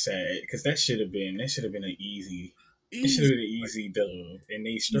it's really sad because that should have been an easy It should have been an easy dub, and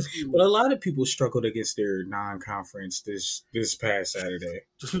they but a lot of people struggled against their non-conference this past Saturday.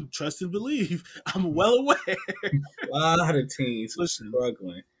 Trust and believe. I'm well aware. A lot of teams were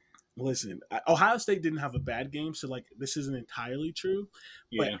struggling. Listen, Ohio State didn't have a bad game, so like this isn't entirely true.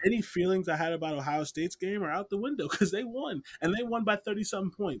 But any feelings I had about Ohio State's game are out the window because they won, and they won by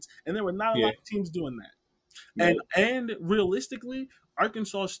 30-something points, and there were not a lot of teams doing that. Nope. And realistically,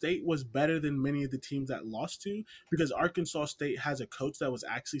 Arkansas State was better than many of the teams that lost to, because Arkansas State has a coach that was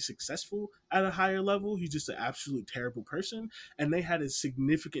actually successful at a higher level. He's just an absolute terrible person, and they had a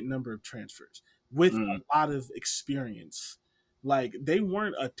significant number of transfers with a lot of experience. Like, they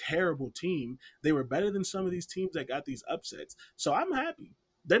weren't a terrible team. They were better than some of these teams that got these upsets. So I'm happy.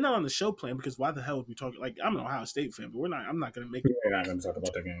 They're not on the show plan because why the hell would we talk? Like, I'm an Ohio State fan, but I'm not going to make. We're not going to talk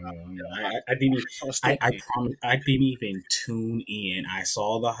about that game. I promise. I didn't even tune in. I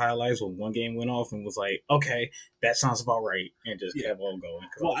saw the highlights when one game went off and was like, okay, that sounds about right, and just kept on going.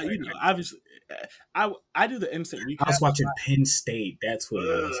 Well, obviously, I do the instant recap. I was watching Penn State. That's what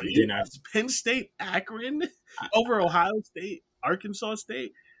it was. Penn State, Akron over Ohio State, Arkansas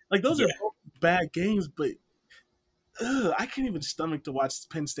State. Like, those are both bad games, but. I can't even stomach to watch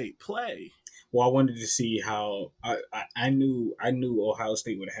Penn State play. Well, I wanted to see how I knew Ohio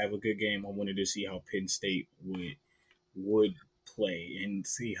State would have a good game. I wanted to see how Penn State would play and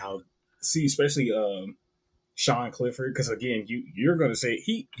see especially Sean Clifford, because again you're going to say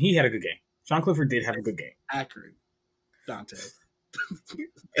he had a good game. Sean Clifford did have a good game. Akron, Dante.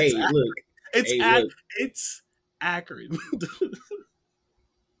 Look, it's Akron.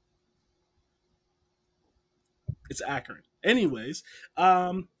 It's Akron. Anyways,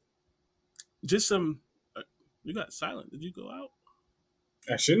 just some. You got silent. Did you go out?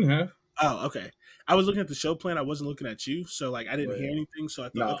 I shouldn't have. Oh, okay. I was looking at the show plan. I wasn't looking at you, so like I didn't hear anything. So I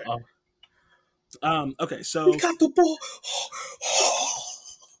thought, okay. Okay, so we got the ball.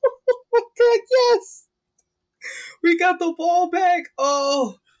 Oh God, yes, we got the ball back.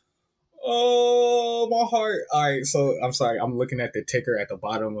 Oh, my heart. All right, so I'm sorry. I'm looking at the ticker at the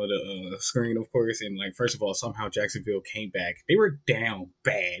bottom of the screen, of course. And, like, first of all, somehow Jacksonville came back. They were down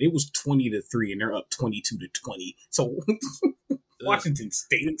bad. It was 20-3, and they're up 22-20. So, Washington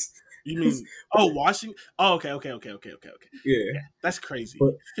stinks. You mean, Washington? Oh, okay. Yeah. That's crazy.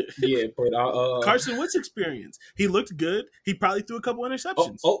 But Carson Wentz experience. He looked good. He probably threw a couple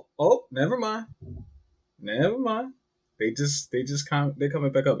interceptions. Never mind. They're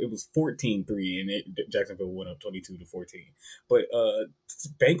coming back up. It was 14-3, and Jacksonville went up 22-14. But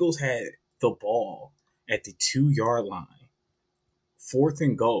Bengals had the ball at the 2-yard line, 4th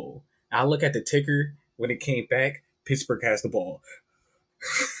and goal. I look at the ticker when it came back. Pittsburgh has the ball.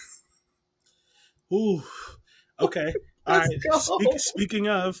 Ooh, okay. All right. Speaking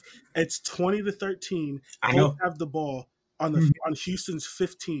of, it's 20-13. I know. Both have the ball on Houston's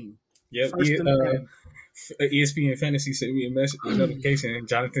 15. Yep. ESPN Fantasy sent me a notification, and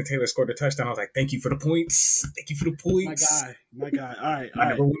Jonathan Taylor scored a touchdown. I was like, "Thank you for the points. Thank you for the points." My guy. All right.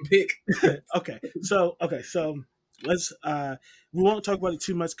 Number one pick. Okay. So let's. We won't talk about it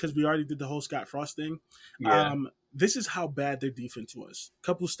too much because we already did the whole Scott Frost thing. Yeah. This is how bad their defense was.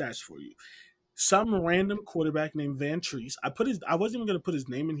 Couple stats for you. Some random quarterback named Van Treese. I wasn't even going to put his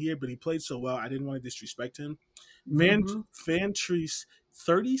name in here, but he played so well, I didn't want to disrespect him. Van Treese,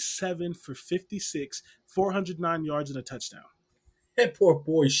 37 for 56, 409 yards and a touchdown. That poor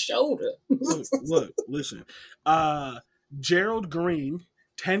boy's shoulder. Look, listen. Gerald Green,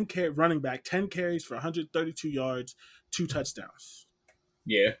 running back, 10 carries for 132 yards, 2 touchdowns.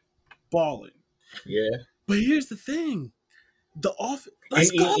 Yeah. Balling. Yeah. But here's the thing.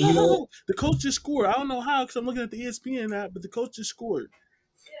 Let's go. The coach just scored. I don't know how because I'm looking at the ESPN app, but the coach just scored.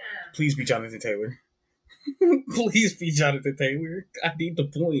 Yeah. Please be Jonathan Taylor. Please be Jonathan Taylor. I need the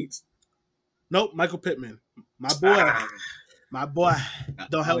points. Nope, Michael Pittman. My boy. My boy.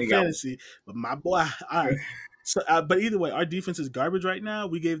 Don't help fantasy, but my boy. All right. So, but either way, our defense is garbage right now.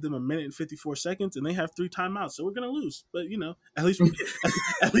 We gave them 1 minute and 54 seconds, and they have 3 timeouts, so we're gonna lose. But at least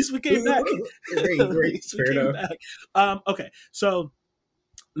we came back. Great. Fair enough. Okay, so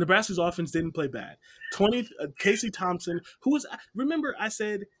Nebraska's offense didn't play bad. Casey Thompson, remember I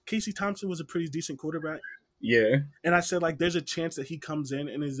said Casey Thompson was a pretty decent quarterback. Yeah, and I said like there's a chance that he comes in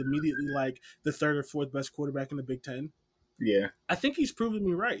and is immediately like the 3rd or 4th best quarterback in the Big Ten. Yeah, I think he's proven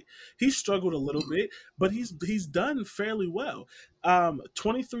me right. He's struggled a little bit, but he's done fairly well.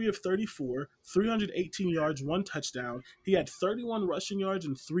 23 of 34, 318 yards, 1 touchdown. He had 31 rushing yards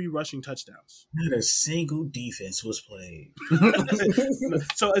and 3 rushing touchdowns. Not a single defense was played.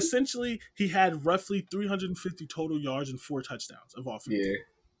 So essentially, he had roughly 350 total yards and 4 touchdowns of offense. Yeah.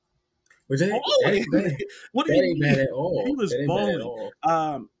 Was that balling. What do that you ain't mean? bad at all. He was That ain't bad at balling.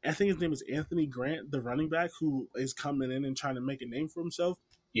 all. I think his name is Anthony Grant, the running back who is coming in and trying to make a name for himself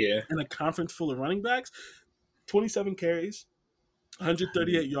Yeah. in a conference full of running backs. 27 carries,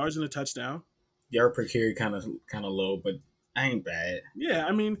 138 yards and a touchdown. Yard per carry kind of low, but ain't bad. Yeah,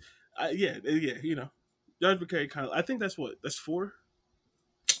 I mean, yeah, you know, yards per carry kind of. I think that's 4. Is that 4?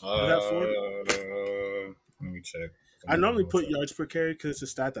 Let me check. I normally put yards per carry because it's a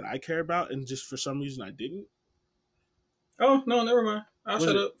stat that I care about, and just for some reason I didn't. Oh no, never mind. I'll Was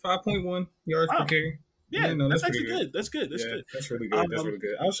shut it- up. 5.1 yards per carry. Yeah, no, that's pretty actually good. That's good. That's good. That's really good. That's really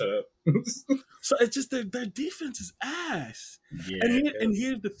good. I'll shut up. So it's just their defense is ass. Yeah, And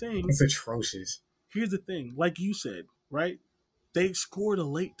here's the thing. It's atrocious. Here's the thing. Like you said, right? They scored a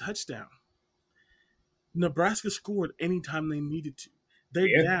late touchdown. Nebraska scored anytime they needed to.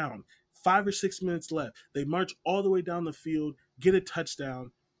 They're down 5 or 6 minutes left. They march all the way down the field, get a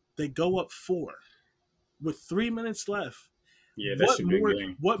touchdown. They go up 4 with 3 minutes left. Yeah, that's a good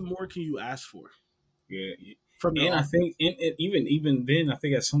game. What more can you ask for? Yeah, From and I think, and even then, I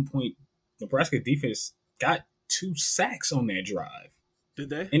think at some point, Nebraska defense got 2 sacks on that drive. Did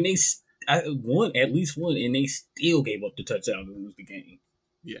they? And they won at least one, and they still gave up the touchdown to lose the game.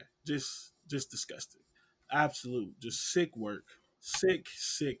 Yeah, just disgusting. Absolute, just sick work. Sick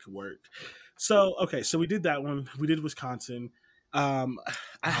work. So okay, so we did that one. We did Wisconsin. I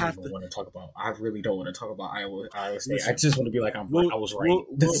want to talk about. I really don't want to talk about Iowa State. I just want to be like I was right.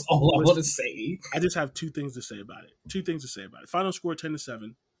 That's all I want to say. I just have 2 things to say about it. Final score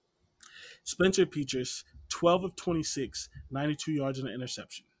 10-7. Spencer Petras, 12 of 26, 92 yards and an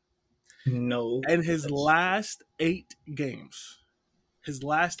interception. No. And his last 8 games,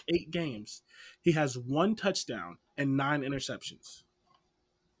 he has 1 touchdown and 9 interceptions.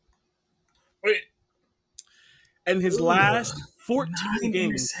 Wait. And his last 14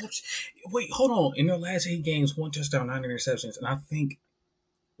 games. Wait, hold on. In their last 8 games, 1 touchdown, 9 interceptions. And I think,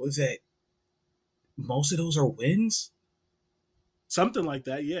 what is that? Most of those are wins? Something like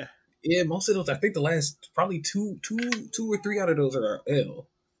that, yeah. Yeah, most of those. I think the last probably two or 3 out of those are L.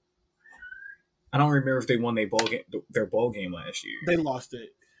 I don't remember if they won their bowl game last year. They lost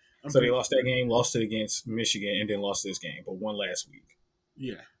it. So they lost that game, lost it against Michigan, and then lost this game, but won last week.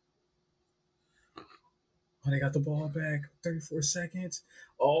 Yeah. Oh, they got the ball back. 34 seconds.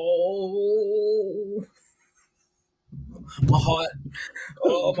 Oh, my heart.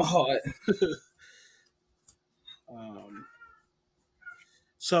 Oh, my heart.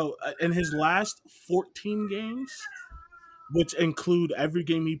 So in his last 14 games, which include every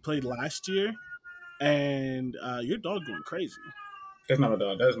game he played last year, and your dog going crazy. That's not a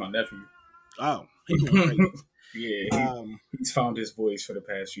dog. That's my nephew. Oh, he's going crazy. Yeah, he's found his voice for the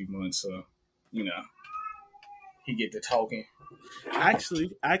past few months, so, you know, he get to talking.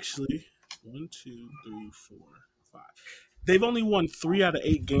 Actually, 1, 2, 3, 4, 5. They've only won 3 out of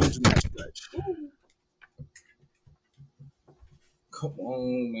 8 games in that stretch. Come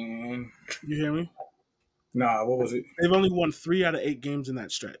on, man. You hear me? Nah, what was it? They've only won 3 out of 8 games in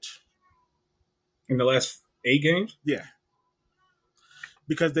that stretch. In the last 8 games? Yeah.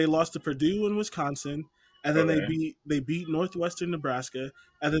 Because they lost to Purdue and Wisconsin, and then they beat Northwestern Nebraska,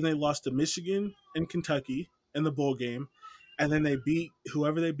 and then they lost to Michigan and Kentucky in the bowl game, and then they beat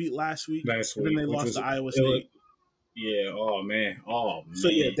whoever they beat last week. And then they lost to Iowa State. Yeah, oh man. So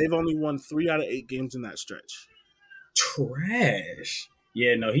yeah, they've only won 3 out of 8 games in that stretch. Trash.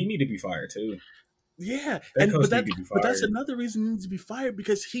 Yeah, no, he need to be fired too. Yeah, but that's another reason he needs to be fired,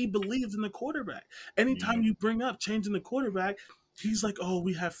 because he believes in the quarterback. Anytime you bring up changing the quarterback, he's like, "Oh,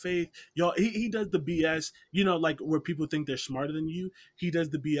 we have faith, y'all." He does the BS, you know, like where people think they're smarter than you. He does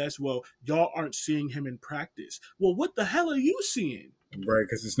the BS. Well, y'all aren't seeing him in practice. Well, what the hell are you seeing? Right,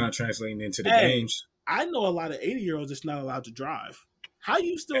 because it's not translating into the games. I know a lot of 80-year-olds that's not allowed to drive. How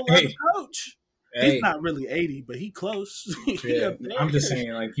you still allowed to coach? Hey. He's not really 80, but he close. Yeah, I'm just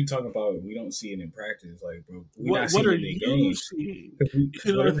saying, like, you talking about we don't see it in practice, like, bro. What are you games. Seeing?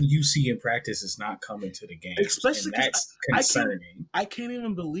 Whatever you see in practice is not coming to the game. Especially and that's concerning. I can't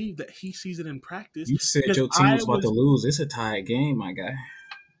even believe that he sees it in practice. You said your team was about to lose. It's a tied game, my guy.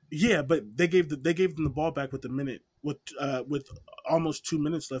 Yeah, but they gave them the ball back with with almost 2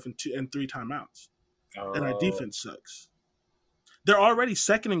 minutes left and 3 timeouts, and our defense sucks. They're already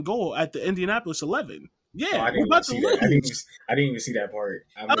 2nd and goal at the Indianapolis 11. Yeah, we're about to lose. I didn't even see that part.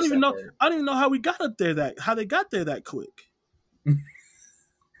 I don't even know how we got up there how they got there that quick.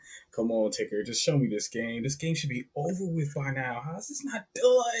 Come on, Ticker. Just show me this game. This game should be over with by now. How is this not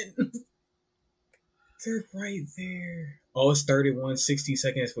done? They're right there. Oh, it's 31, 60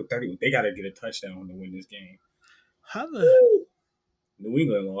 seconds for 30. They got to get a touchdown to win this game. New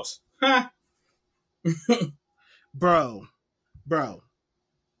England lost. Ha! Bro.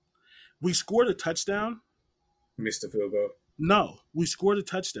 We scored a touchdown. Missed the field goal. No, we scored a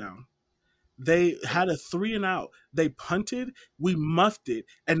touchdown. They had a 3 and out. They punted, we muffed it,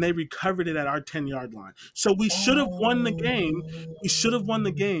 and they recovered it at our 10-yard line. So we should have won the game. We should have won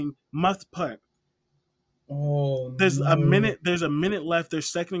the game. Muffed punt. Oh, There's a minute left. There's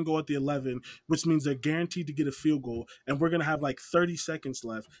second and goal at the 11, which means they're guaranteed to get a field goal, and we're gonna have like 30 seconds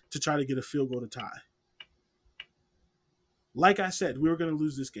left to try to get a field goal to tie. Like I said, we were gonna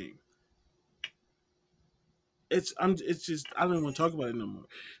lose this game. It's just I don't even want to talk about it no more.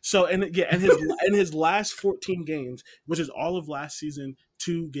 So and his last 14 games, which is all of last season,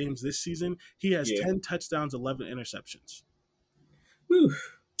 2 games this season, he has 10 touchdowns, 11 interceptions. Whew.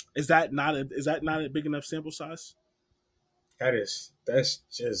 Is that not a big enough sample size? That's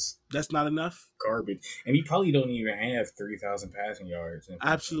not enough. Garbage. And he probably don't even have 3,000 passing yards.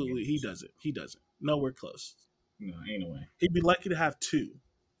 Absolutely, he doesn't. Nowhere close. No, ain't no way. He'd be lucky to have 2.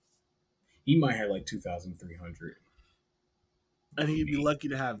 He might have like 2,300. And he'd be lucky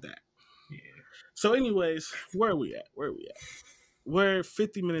to have that. Yeah. So anyways, where are we at? We're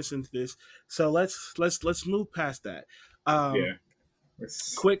 50 minutes into this. So let's move past that.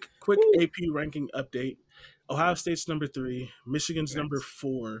 Quick AP ranking update. Ohio State's number 3, Michigan's number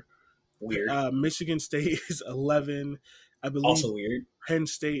 4. Weird. Michigan State is 11. I believe also weird. Penn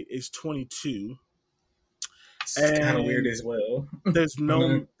State is 22. It's kind of weird as well. There's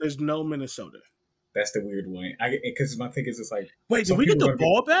no Minnesota. That's the weird one. Because my thing is just like, wait, did we get the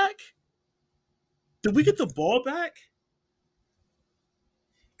ball back? Did we get the ball back?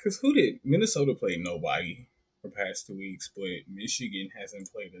 Because who did Minnesota play? Nobody for the past 2 weeks, but Michigan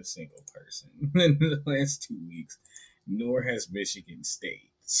hasn't played a single person in the last 2 weeks, nor has Michigan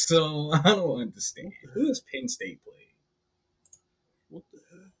State. So I don't understand. Who has Penn State played? What the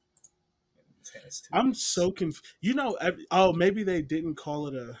hell? I'm so confused. Maybe they didn't call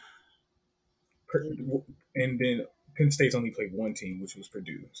it a. And then Penn State's only played one team, which was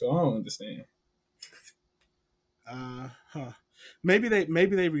Purdue. So I don't understand. Maybe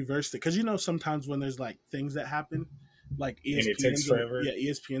they reversed it because sometimes when there's like things that happen, like ESPN, and it takes forever. Yeah,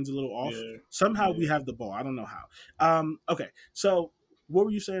 ESPN's a little off. Yeah. Somehow we have the ball. I don't know how. Okay, so what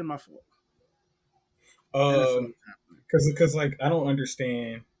were you saying, my fault? Because like I don't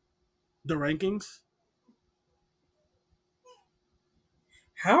understand the rankings.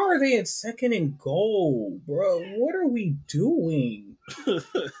 How are they in second and goal, bro? What are we doing?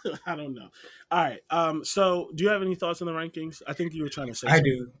 I don't know. All right. So do you have any thoughts on the rankings? I think you were trying to say I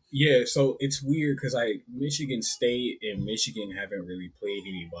do. Yeah. So it's weird because Michigan State and Michigan haven't really played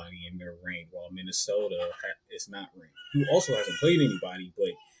anybody in their rank, while Minnesota is not ranked. Who also hasn't played anybody.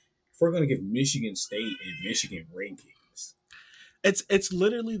 But if we're gonna give Michigan State and Michigan rankings, it's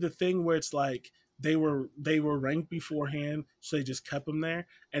literally the thing where it's like they were ranked beforehand, so they just kept them there.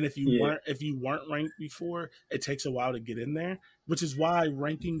 And if you weren't ranked before, it takes a while to get in there, which is why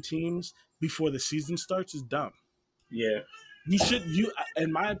ranking teams before the season starts is dumb. Yeah,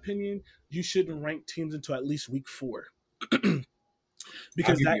 in my opinion, you shouldn't rank teams until at least week 4.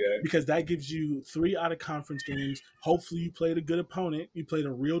 because that gives you 3 out of conference games. Hopefully you played a good opponent, you played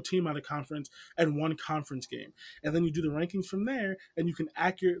a real team out of conference, and 1 conference game. And then you do the rankings from there, and you can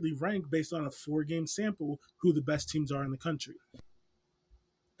accurately rank based on a 4-game sample who the best teams are in the country.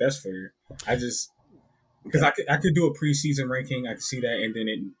 That's fair. Because I could do a preseason ranking, I could see that, and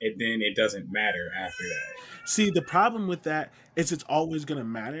then it doesn't matter after that. See, the problem with that is it's always going to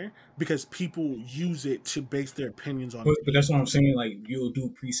matter because people use it to base their opinions on. But that's what I'm saying. Like, you'll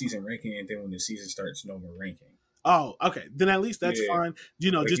do preseason ranking, and then when the season starts, no more ranking. Oh, okay. Then at least that's fine.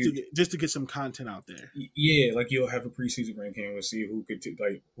 Like just to get some content out there. Yeah, like you'll have a preseason ranking, and we'll see who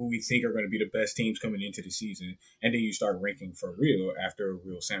we think are going to be the best teams coming into the season, and then you start ranking for real after a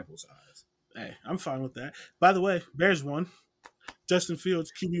real sample size. Hey, I'm fine with that. By the way, Bears won. Justin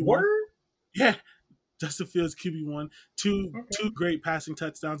Fields, QB1. Word? Yeah. Justin Fields, QB1. Two great passing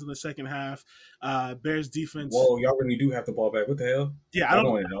touchdowns in the second half. Bears defense. Whoa, y'all really do have the ball back. What the hell? Yeah, I don't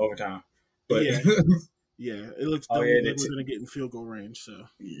know. In overtime. But yeah. Yeah, it looks dumb. We're going to get in field goal range. So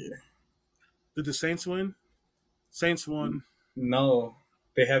yeah. Did the Saints win? Saints won. No,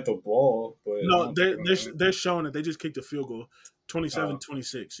 they have the ball, but no, they're showing it. They just kicked a field goal,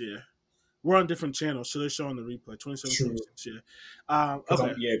 27-26. Yeah. We're on different channels, so they're showing the replay. 27-26, yeah.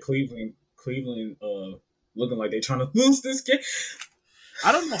 Okay. Yeah, Cleveland looking like they're trying to lose this game.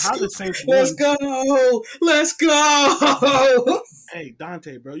 I don't know how the Saints won. Let's go! Hey,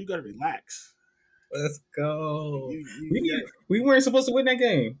 Dante, bro, you got to relax. Let's go. We weren't supposed to win that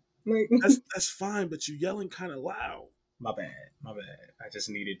game. That's fine, but you yelling kind of loud. My bad. I just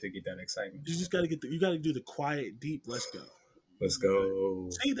needed to get that excitement. You just gotta you gotta do the quiet, deep. Let's go. Let's go.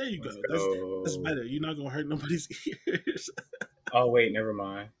 See, there you go. That's better. You're not gonna hurt nobody's ears. Oh wait, never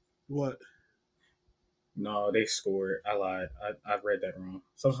mind. What? No, they scored. I lied. I read that wrong.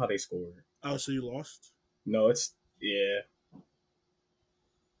 Somehow they scored. Oh, so you lost? No, it's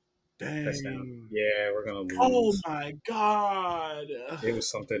Dang. Touchdown. Yeah, we're gonna lose. Oh my god. It was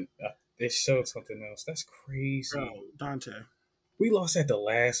something. They showed something else. That's crazy. Bro, Dante. We lost at the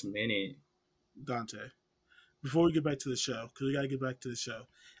last minute. Dante. Before we get back to the show, because we got to get back to the show,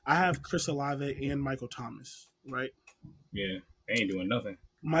 I have Chris Olave and Michael Thomas, right? Yeah, they ain't doing nothing.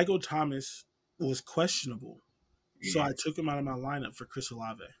 Michael Thomas was questionable, so I took him out of my lineup for Chris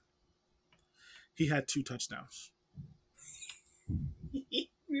Olave. He had 2 touchdowns.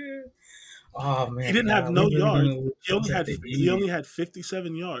 Yeah. Oh man, he didn't have no yards. He only had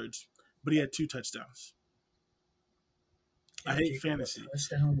 57 yards, but he had 2 touchdowns. I hate fantasy.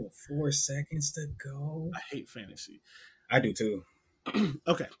 Touchdown with 4 seconds to go. I hate fantasy. I do too.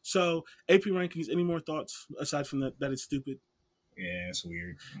 Okay, so AP rankings. Any more thoughts aside from that it's stupid? Yeah, it's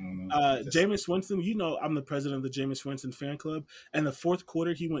weird. I don't know. Jameis Winston, I'm the president of the Jameis Winston fan club. And the fourth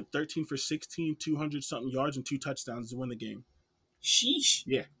quarter, he went 13 for 16, 200-something yards and 2 touchdowns to win the game. Sheesh.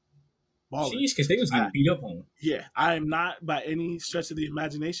 Yeah. Baller. Sheesh, because they was getting beat up on. Yeah, I am not by any stretch of the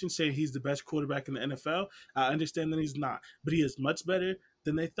imagination saying he's the best quarterback in the NFL. I understand that he's not, but he is much better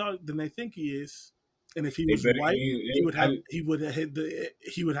than they think he is. And if he was white, he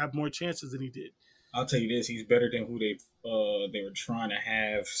would have more chances than he did. I'll tell you this: he's better than who they were trying to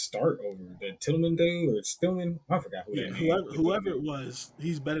have start over the Tillman dude or Stillman. I forgot who that. Whoever it was,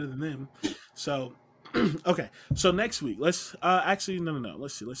 he's better than them. So. Okay, so next week, let's actually no.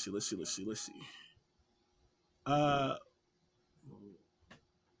 Let's see.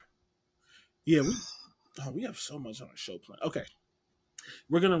 Yeah, we have so much on our show plan. Okay,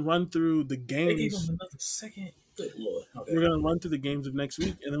 we're gonna run through the games. They gave him another second. Good Lord. Okay. We're gonna run through the games of next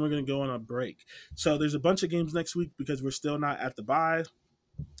week, and then we're gonna go on a break. So there's a bunch of games next week because we're still not at the bye,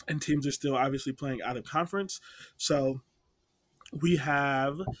 and teams are still obviously playing out of conference. So we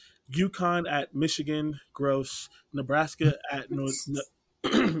have UConn at Michigan, gross. Nebraska at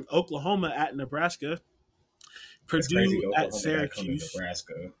Oklahoma at Nebraska. Purdue at Syracuse.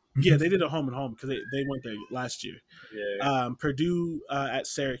 Nebraska. Yeah, they did a home and home because they went there last year. Yeah. Purdue at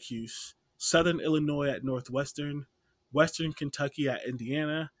Syracuse. Southern Illinois at Northwestern. Western Kentucky at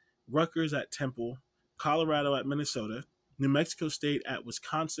Indiana. Rutgers at Temple. Colorado at Minnesota. New Mexico State at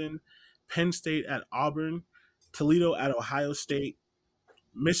Wisconsin. Penn State at Auburn. Toledo at Ohio State.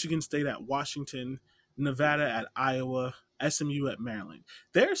 Michigan State at Washington, Nevada at Iowa, SMU at Maryland.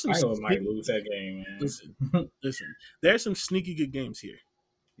 Iowa might lose that game, man. Listen, there are some sneaky good games here.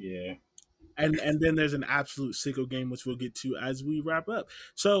 Yeah. And then there's an absolute sicko game, which we'll get to as we wrap up.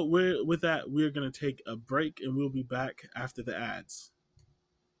 So we're going to take a break, and we'll be back after the ads.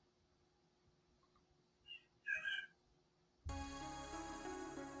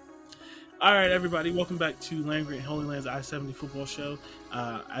 All right, everybody, welcome back to Land Grant Holy Land's I-70 football show.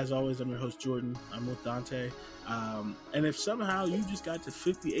 As always, I'm your host, Jordan. I'm with Dante. And if somehow you just got to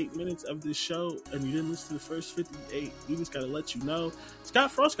 58 minutes of this show and you didn't listen to the first 58, we just got to let you know,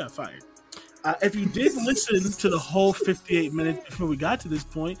 Scott Frost got fired. If you did listen to the whole 58 minutes before we got to this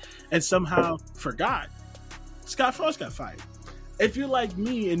point and somehow forgot, Scott Frost got fired. If you're like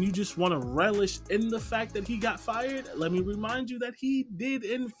me and you just want to relish in the fact that he got fired, let me remind you that he did,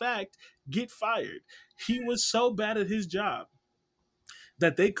 in fact, get fired. He was so bad at his job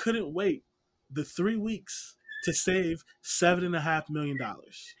that they couldn't wait the 3 weeks to save $7.5 million.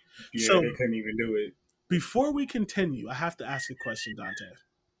 Yeah, so, they couldn't even do it. Before we continue, I have to ask a question, Dante.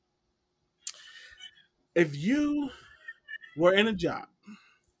 If you were in a job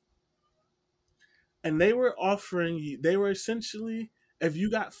and they were offering you, they were essentially, if you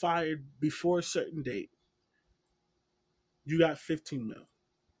got fired before a certain date, you got $15 million.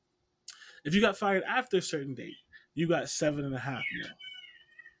 If you got fired after a certain date, you got $7.5 million.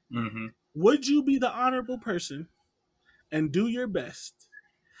 Mm-hmm. Would you be the honorable person and do your best?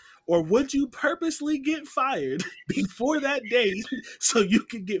 Or would you purposely get fired before that date so you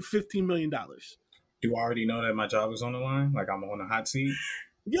could get $15 million? Do I already know that my job is on the line? Like I'm on the hot seat?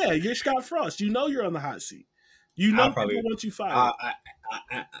 Yeah, you're Scott Frost. You know you're on the hot seat. You know people want you fired.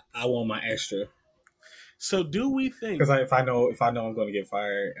 I want my extra. So do we think? Because if I know I'm going to get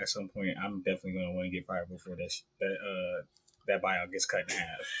fired at some point, I'm definitely going to want to get fired before that buyout gets cut in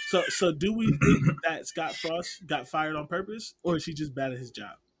half. So do we think that Scott Frost got fired on purpose, or is he just bad at his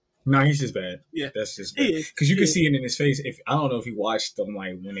job? No, he's just bad. Yeah, That's just he bad. is. Because you He can is. see it in his face. If I don't know if he watched them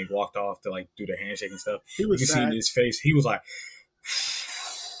like when they walked off to like do the handshake and stuff. He You was can see in sad. his face. He was like,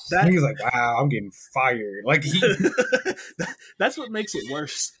 That he was like, "Wow, I'm getting fired." Like he, that's what makes it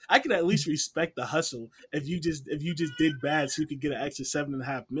worse. I could at least respect the hustle if you just did bad so you could get an extra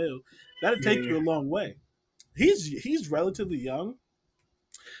 $7.5 million. That'd take you a long way. He's relatively young.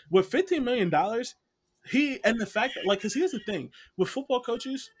 With $15 million, the fact that, like, because here's the thing with football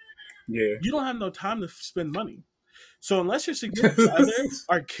coaches, yeah. you don't have no time to spend money. So unless your significant other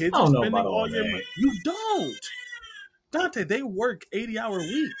or kids I are don't know spending about all all your that. money, you don't. Dante, they work 80-hour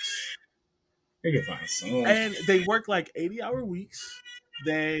weeks. They can find some. And they work like 80-hour weeks.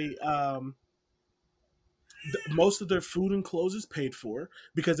 They most of their food and clothes is paid for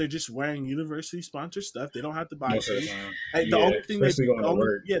because they're just wearing university sponsored stuff. They don't have to buy Most of the things. time. The only thing especially going to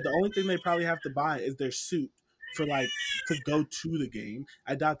work. the only thing they probably have to buy is their suit for like to go to the game.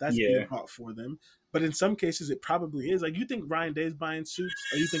 I doubt that's being bought for them. But in some cases, it probably is. Like, you think Ryan Day's buying suits,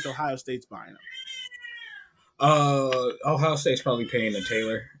 or you think Ohio State's buying them? Ohio State's probably paying the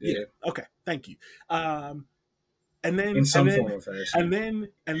tailor. Yeah. Okay. Thank you. And then In some form of fashion. and then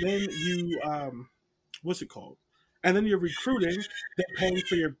you what's it called? And then you're recruiting. They're paying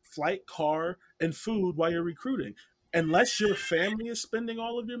for your flight, car, and food while you're recruiting. Unless your family is spending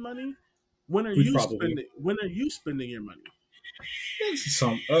all of your money, when are you spending your money?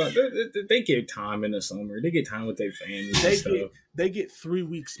 They get time in the summer. They get time with their families. They get 3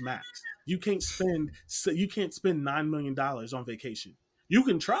 weeks max. You can't spend $9 million on vacation. You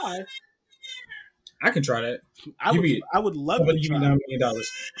can try. I can try that. I would love to give try. me $9 million.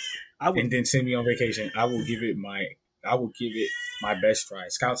 And then send me on vacation. I will give it my best try.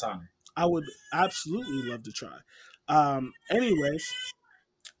 Scout's honor. I would absolutely love to try. Anyways,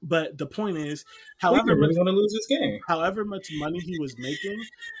 but the point is, however much want to lose this game, however much money he was making,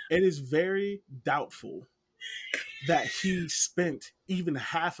 it is very doubtful that he spent even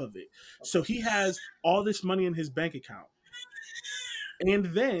half of it. So he has all this money in his bank account, and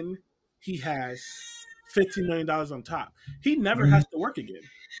then he has $15 million on top. He never has to work again.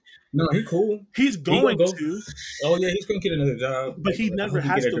 No, he cool. He's going to. Oh yeah, he's going to get another job. But he never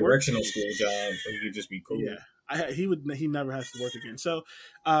has to work. A directional school job, so he could just be cool. Yeah, he never has to work again. So,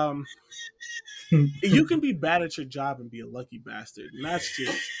 you can be bad at your job and be a lucky bastard, and that's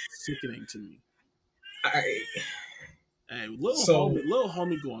just sickening to me. Hey, little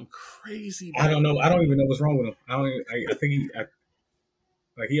homie going crazy. I don't know. I don't even know what's wrong with him. I think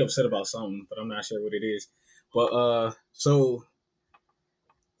he upset about something, but I'm not sure what it is. But so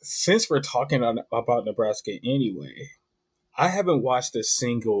since we're talking about Nebraska anyway, I haven't watched a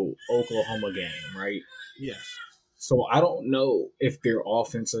single Oklahoma game, right? Yes. So I don't know if their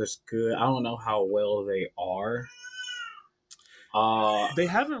offense is good. I don't know how well they are. They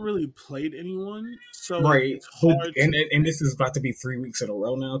haven't really played anyone, so right. It's hard and this is about to be 3 weeks in a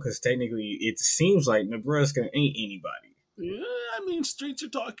row now because technically it seems like Nebraska ain't anybody. Yeah, I mean, streets are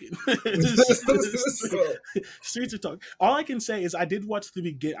talking. Streets are talking. All I can say is I did watch the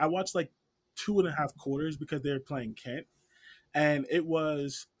beginning. I watched like 2.5 quarters because they were playing Kent, and it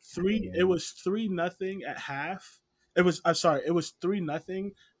was 3. It was 3-0 at half. It was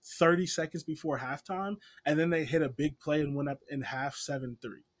 3-0 30 seconds before halftime, and then they hit a big play and went up in half 7-3.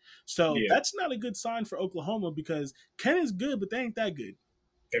 So that's not a good sign for Oklahoma because Kent is good, but they ain't that good.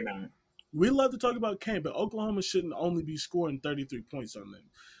 They're not. We love to talk about Kent, but Oklahoma shouldn't only be scoring 33 points on them.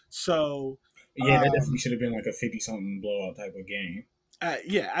 So that definitely should have been like a 50-something blowout type of game.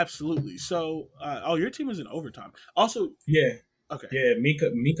 Yeah, absolutely. So, your team is in overtime. Also, yeah, okay, yeah.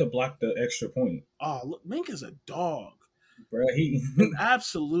 Mika blocked the extra point. Oh, look, Minka's a dog, bro. He an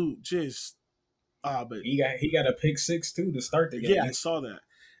absolute just. But he got a pick 6 too to start the game. Yeah, I saw that.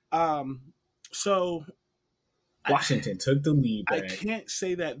 So. Washington took the lead back. I can't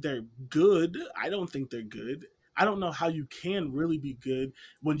say that they're good. I don't think they're good. I don't know how you can really be good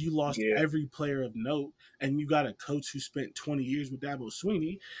when you lost every player of note and you got a coach who spent 20 years with Dabo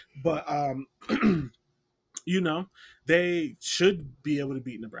Swinney. But, they should be able to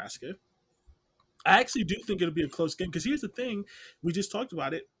beat Nebraska. I actually do think it'll be a close game because here's the thing. We just talked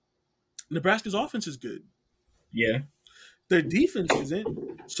about it. Nebraska's offense is good. Yeah. Their defense isn't.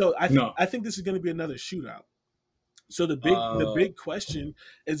 So I think this is going to be another shootout. So the big question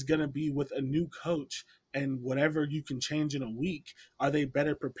is going to be with a new coach and whatever you can change in a week, are they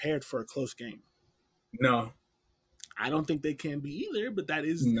better prepared for a close game? No. I don't think they can be either, but that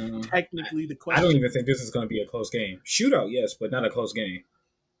is technically the question. I don't even think this is going to be a close game. Shootout, yes, but not a close game.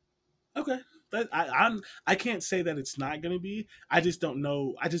 Okay. I can't say that it's not going to be. I just don't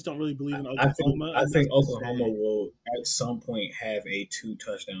know. I just don't really believe in I think Oklahoma. I enough think to Oklahoma say- will at some point have a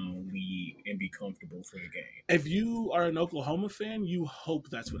 2-touchdown lead and be comfortable for the game. If you are an Oklahoma fan, you hope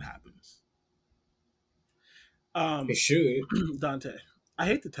that's what happens. It should Dante, I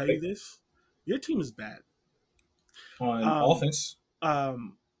hate to tell you this, your team is bad on offense.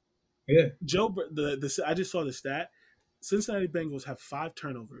 Yeah, I just saw the stat. Cincinnati Bengals have 5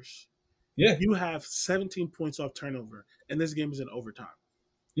 turnovers. yeah, You have 17 points off turnover, and this game is in overtime.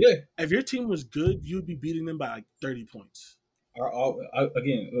 yeah. If your team was good, you'd be beating them by like 30 points.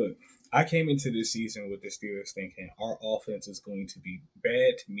 Again, look, I came into this season with the Steelers thinking our offense is going to be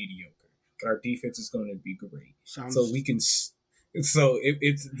bad to mediocre, but our defense is going to be great.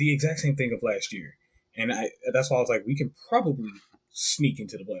 It's the exact same thing of last year, and that's why I was like, we can probably sneak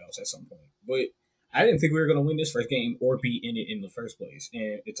into the playoffs at some point. But I didn't think we were going to win this first game or be in it in the first place,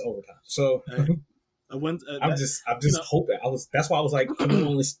 and it's overtime. So I'm just hoping. That's why I was like, come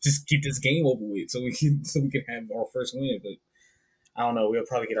on, let's just get this game over with so we can have our first win. But I don't know. We'll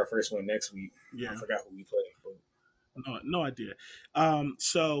probably get our first win next week. Yeah, I forgot who we played, but no idea.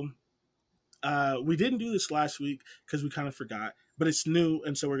 We didn't do this last week because we kind of forgot, but it's new,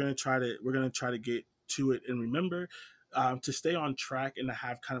 and so we're gonna try to get to it and remember. To stay on track and to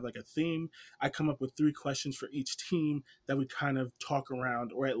have kind of like a theme, I come up with 3 questions for each team that we kind of talk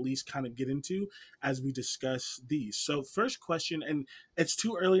around or at least kind of get into as we discuss these. So first question, and it's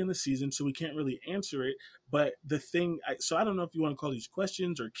too early in the season, so we can't really answer it, but so I don't know if you want to call these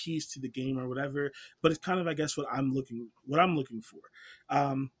questions or keys to the game or whatever, but it's kind of, I guess, what I'm looking for.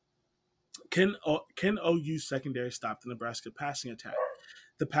 Can OU secondary stop the Nebraska passing attack?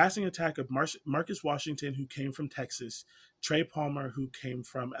 The passing attack of Marcus Washington, who came from Texas, Trey Palmer, who came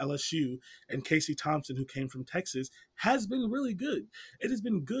from LSU, and Casey Thompson, who came from Texas, has been really good. It has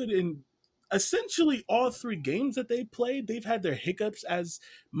been good in essentially all 3 games that they played. They've had their hiccups, as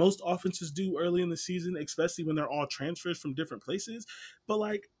most offenses do early in the season, especially when they're all transfers from different places. But,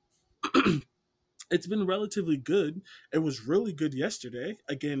 like, it's been relatively good. It was really good yesterday.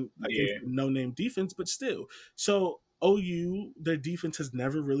 Again, no-name defense, but still. So OU, their defense has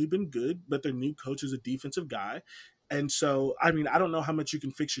never really been good, but their new coach is a defensive guy. And so, I mean, I don't know how much you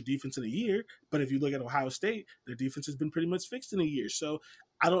can fix your defense in a year, but if you look at Ohio State, their defense has been pretty much fixed in a year. So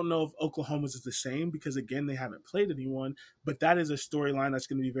I don't know if Oklahoma's is the same because, again, they haven't played anyone, but that is a storyline that's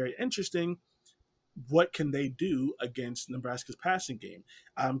going to be very interesting. What can they do against Nebraska's passing game?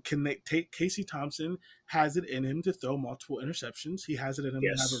 Can they take Casey Thompson? Has it in him to throw multiple interceptions? He has it in him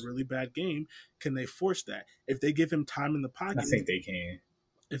to have a really bad game. Can they force that? If they give him time in the pocket, I think they can.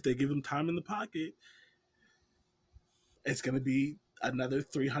 If they give him time in the pocket, it's going to be another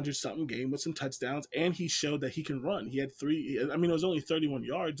 300-something game with some touchdowns, and he showed that he can run. He had 3. I mean, it was only 31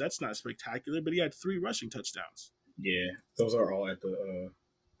 yards. That's not spectacular, but he had 3 rushing touchdowns. Yeah, those are all at the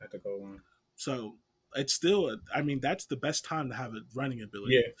goal line. So it's still, I mean, that's the best time to have a running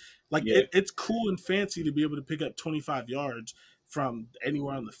ability. Yeah. It's cool and fancy to be able to pick up 25 yards from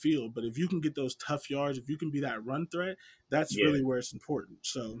anywhere on the field. But if you can get those tough yards, if you can be that run threat, that's really where it's important.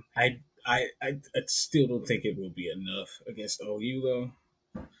 So I still don't think it will be enough against OU though.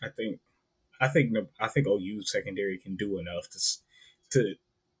 I think OU secondary can do enough to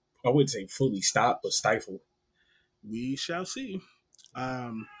I wouldn't say fully stop, but stifle. We shall see.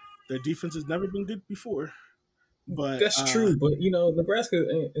 Their defense has never been good before, but that's true. But Nebraska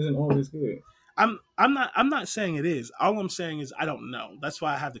isn't always good. I'm not saying it is. All I'm saying is I don't know. That's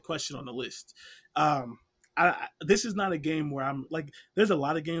why I have the question on the list. This is not a game where I'm like. There's a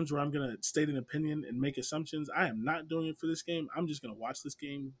lot of games where I'm gonna state an opinion and make assumptions. I am not doing it for this game. I'm just gonna watch this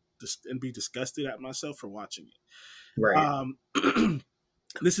game and be disgusted at myself for watching it. Right.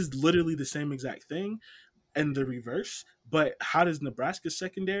 This is literally the same exact thing. And the reverse, but how does Nebraska's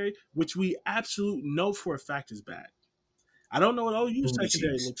secondary, which we absolutely know for a fact is bad? I don't know what OU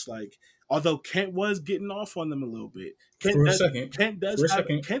secondary looks like, although Kent was getting off on them a little bit.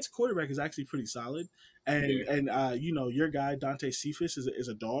 Kent's quarterback is actually pretty solid, and your guy Dante Cephas is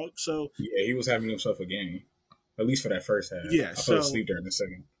a dog. So yeah, he was having himself a game, at least for that first half. Yeah, I fell asleep during the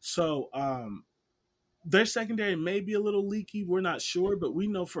second. So their secondary may be a little leaky. We're not sure, but we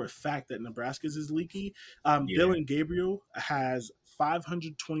know for a fact that Nebraska's is leaky. Dylan Gabriel has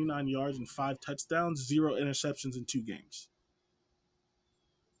 529 yards and 5 touchdowns, 0 interceptions in 2 games.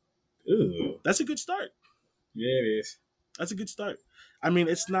 Ooh. That's a good start. Yeah, it is. That's a good start. I mean,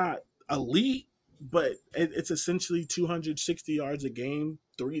 it's not elite, but it's essentially 260 yards a game,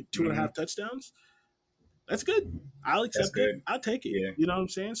 2.5 touchdowns. That's good. I'll accept it. I'll take it. Yeah. You know what I'm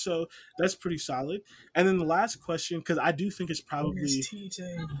saying? So that's pretty solid. And then the last question, because I do think it's probably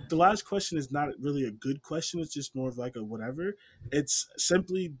the last question is not really a good question. It's just more of like a whatever. It's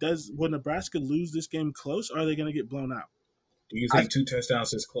simply, will Nebraska lose this game close, or are they going to get blown out? Do you think 2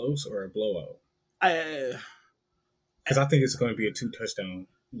 touchdowns is close or a blowout? Because I think it's going to be a 2 touchdown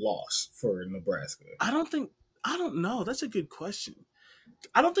loss for Nebraska. I don't know. That's a good question.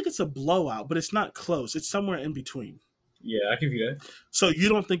 I don't think it's a blowout, but it's not close. It's somewhere in between. Yeah, I give you that. So you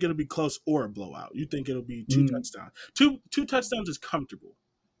don't think it'll be close or a blowout? You think it'll be 2 touchdowns? Two touchdowns is comfortable.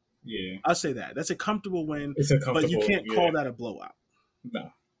 Yeah, I'll say that. That's a comfortable win. It's a comfortable, but you can't call that a blowout.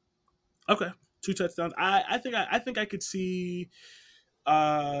 No. Okay, 2 touchdowns. I think I could see,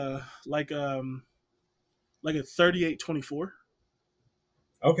 like a 38-24.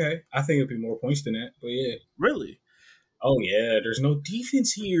 Okay, I think it'd be more points than that. But yeah, really. Oh, yeah, there's no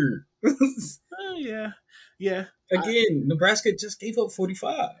defense here. Yeah. Again, Nebraska just gave up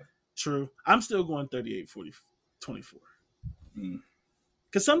 45. True. I'm still going 38-24.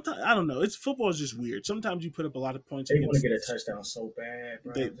 Because sometimes, I don't know, football is just weird. Sometimes you put up a lot of points. They want to get a touchdown so bad,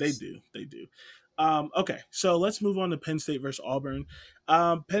 bro. They do. Okay, so let's move on to Penn State versus Auburn.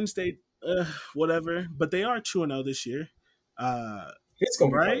 Penn State, whatever, but they are 2-0 this year. It's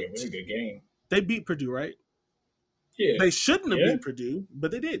going to be a really good game. They beat Purdue, right? Yeah. They shouldn't have beat Purdue, but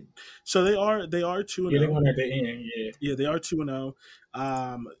they did. So they are 2-0. Yeah, they won at the end. Yeah, they are 2-0.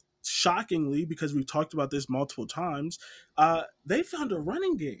 Shockingly, because we've talked about this multiple times, they found a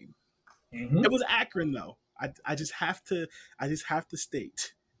running game. Mm-hmm. It was Akron, though. I just have to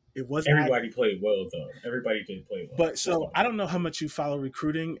state it wasn't. Everybody played well, though. Everybody did play well. But so I don't know how much you follow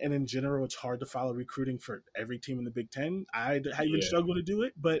recruiting, and in general, it's hard to follow recruiting for every team in the Big Ten. I even struggle to do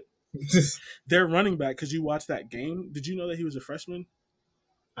it, but. Their running back, because you watched that game, did you know that he was a freshman?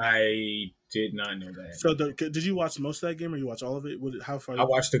 I did not know that. So did you watch most of that game, or you watch all of it? How far? I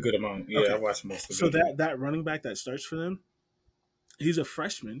watched a good amount. Yeah, okay. I watched most of it. So that running back that starts for them, he's a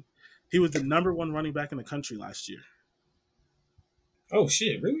freshman. He was the number 1 running back in the country last year. Oh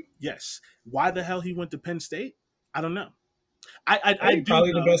shit! Really? Yes. Why the hell he went to Penn State? I don't know.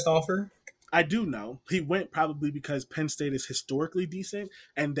 Probably the best offer. I do know he went probably because Penn State is historically decent,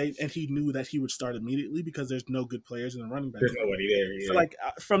 and he knew that he would start immediately because there's no good players in the running back. There's nobody there. Yeah. So like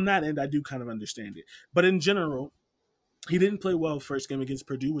from that end, I do kind of understand it. But in general, he didn't play well first game against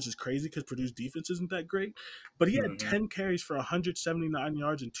Purdue, which is crazy because Purdue's defense isn't that great. But he had 10 carries for 179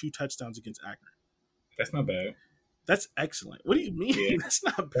 yards and 2 touchdowns against Akron. That's not bad. That's excellent. What do you mean? Yeah. That's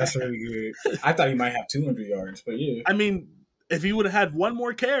not bad. That's really good. I thought he might have 200 yards, but yeah. I mean, if he would have had one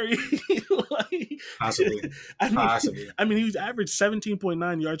more carry, possibly. I mean, he was averaged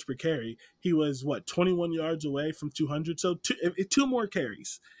 17.9 yards per carry. He was 21 yards away from 200. So 2 more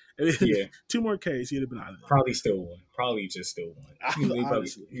carries. Yeah, 2 more carries, he'd have been out of there. Probably still won.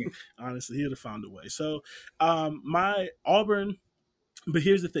 Honestly, he would have found a way. So, my Auburn. But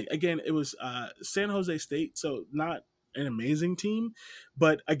here's the thing. Again, it was San Jose State, so not an amazing team,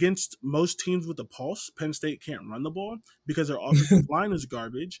 but against most teams with a pulse, Penn State can't run the ball because their offensive line is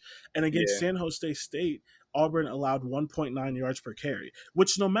garbage. And against San Jose State, Auburn allowed 1.9 yards per carry,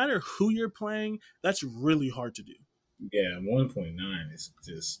 which no matter who you're playing, that's really hard to do. Yeah, 1.9 is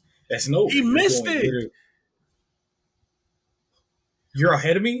just that's no. He missed it. You're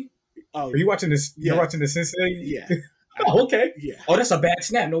ahead of me. Are you watching this? You're watching the Cincinnati. Yeah. Oh, okay. Yeah. Oh, that's a bad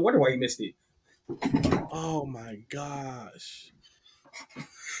snap. No wonder why you missed it. Oh my gosh.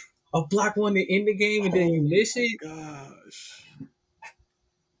 A block one to end the game and then you miss it? Gosh.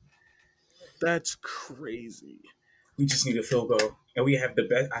 That's crazy. We just need a field goal. And we have the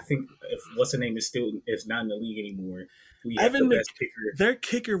best. I think if what's the name is not in the league anymore. We have the best kicker. Their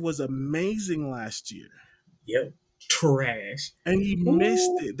kicker was amazing last year. Yep. Trash. And he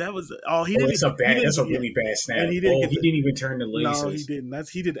missed it. That was that's a really bad snap. And he didn't even turn the laces. No, he didn't.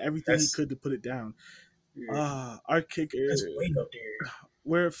 He did everything he could to put it down. Our kicker is way up there.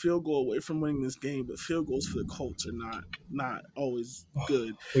 We're a field goal away from winning this game, but field goals for the Colts are not always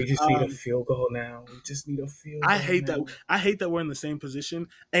good. We just need a field goal now. We just need a field goal. I hate that we're in the same position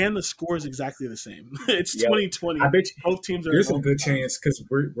and the score is exactly the same. It's 2020. I bet you both teams are. There's a good chance because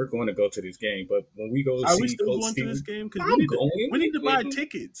we're going to go to this game, but when we go, are we still going to this game? Because we need to buy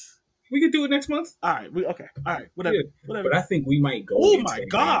tickets. We could do it next month. All right. All right. Whatever. But I think we might go. Oh my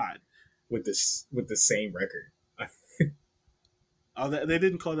god! With the same record. Oh, they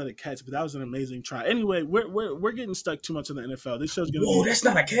didn't call that a catch, but that was an amazing try. Anyway, we're getting stuck too much in the NFL. This show's gonna Whoa, that's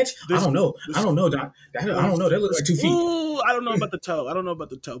not a catch. I don't know. I don't know. I don't know. That looks like 2 feet. Ooh, I don't know about the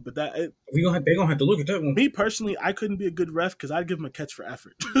toe. But they're gonna have to look at that one. Me personally, I couldn't be a good ref because I'd give him a catch for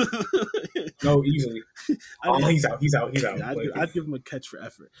effort. No, easily. He's out. Yeah, I'd give him a catch for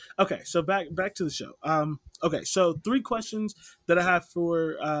effort. Okay, so back to the show. Okay, so 3 questions that I have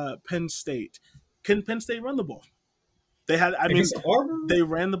for Penn State. Can Penn State run the ball? They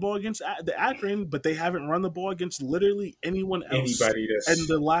ran the ball against the Akron, but they haven't run the ball against literally anyone else in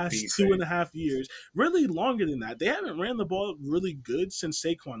the last decent. 2.5 years. Really longer than that. They haven't ran the ball really good since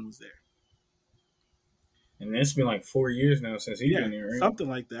Saquon was there. And it's been like 4 years now since he's been there, right? Something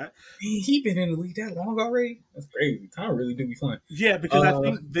like that. He been in the league that long already? That's crazy. Kind of really do be fun. Yeah, because I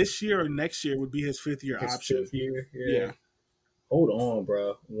think this year or next year would be his 5th year option. 5th year, yeah. Hold on,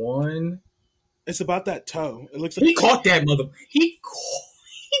 bro. It's about that toe. It looks like he caught that mother. He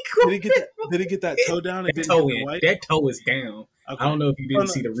did he get that toe down? That toe in. That toe is down. Okay. I don't know if you didn't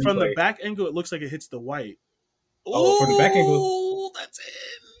see the replay. From the back angle, it looks like it hits the white. From the back angle, that's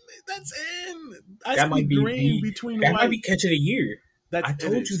in. That might be green between. That white. might be catch of the year. I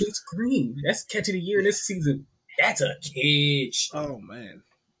told you that's green. That's catch of the year this season. That's a catch. Oh man,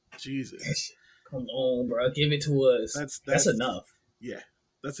 Jesus! Come on, bro, give it to us. That's enough. Yeah.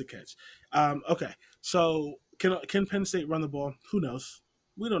 That's a catch. Okay, so can Penn State run the ball? Who knows?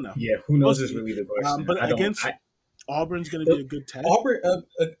 We don't know. Yeah, who knows is really the question. But against Auburn's going to be a good test. Auburn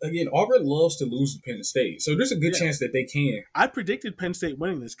loves to lose to Penn State, so there's a good chance that they can. I predicted Penn State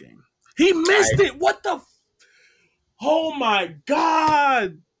winning this game. He missed it. What the? Oh my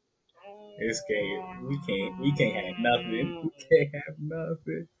God! This game, we can't have nothing. We can't have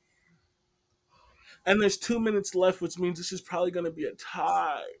nothing. And there's 2 minutes left, which means this is probably going to be a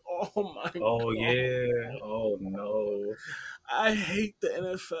tie. Oh, my God. Oh, yeah. Oh, no. I hate the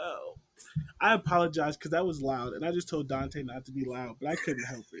NFL. I apologize because that was loud, and I just told Dante not to be loud, but I couldn't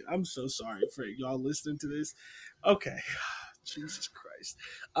help it. I'm so sorry for y'all listening to this. Okay. Jesus Christ.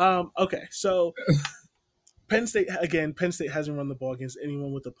 Okay, so Penn State hasn't run the ball against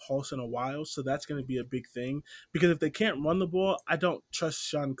anyone with a pulse in a while, so that's going to be a big thing. Because if they can't run the ball, I don't trust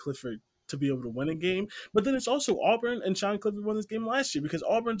Sean Clifford to be able to win a game. But then it's also Auburn, and Sean Clifford won this game last year because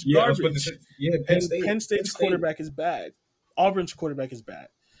Auburn's garbage. Penn State's quarterback is bad. Auburn's quarterback is bad.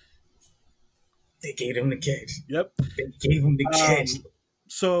 They gave him the catch. Yep. They gave him the catch.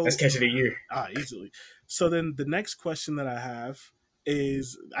 So that's catch of the year. Easily. So then the next question that I have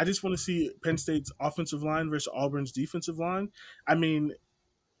is I just want to see Penn State's offensive line versus Auburn's defensive line. I mean,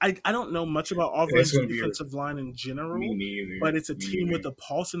 I don't know much about Auburn's defensive line in general, but it's a team with a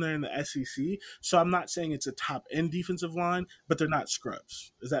pulse, and they're in the SEC. So I'm not saying it's a top-end defensive line, but they're not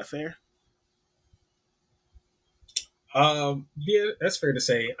scrubs. Is that fair? Yeah, that's fair to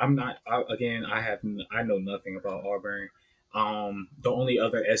say. I'm not. I know nothing about Auburn. The only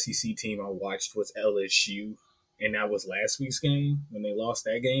other SEC team I watched was LSU, and that was last week's game when they lost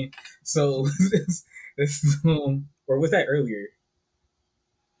that game. So or was that earlier?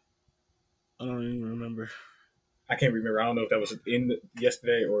 I don't even remember. I can't remember. I don't know if that was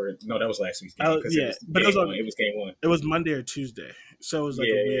yesterday or no. That was last week's game. But it was game 1. It was Monday or Tuesday, so it was like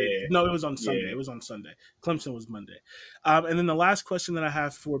No, it was on Sunday. It was on Sunday. Clemson was Monday. And then the last question that I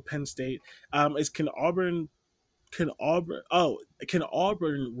have for Penn State is can Auburn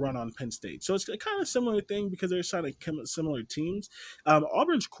run on Penn State? So it's a kind of similar thing because they're kind of similar teams.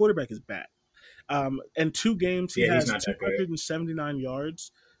 Auburn's quarterback is bad. In 2 games, he has 279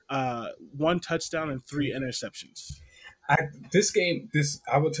 yards. 1 touchdown and 3 interceptions. I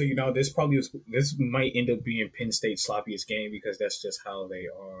will tell you now, this might end up being Penn State's sloppiest game because that's just how they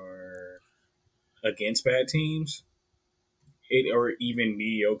are against bad teams, or even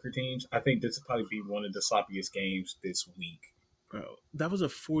mediocre teams. I think this will probably be one of the sloppiest games this week. Bro, that was a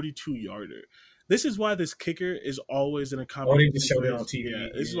 42-yarder. This is why this kicker is always in a competition. Oh, they just showed it on TV. Yeah,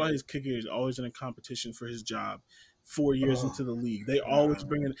 this is why his kicker is always in a competition for his job. 4 years into the league, they always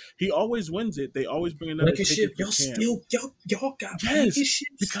bring in. He always wins it. They always bring another kicker. Y'all got Blankenship.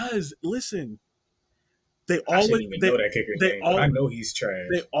 Because listen, I know he's trash.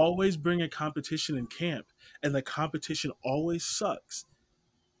 They always bring a competition in camp, and the competition always sucks.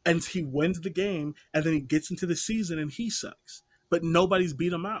 And he wins the game, and then he gets into the season, and he sucks. But nobody's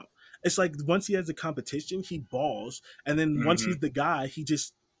beat him out. It's like once he has the competition, he balls, and then once he's the guy, he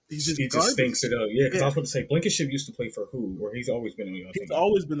just stinks it up. Yeah, because I was about to say Blankenship used to play for who, or he's always been. He's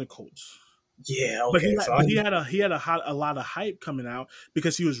always been the Colts. Yeah, okay. But he had a lot of hype coming out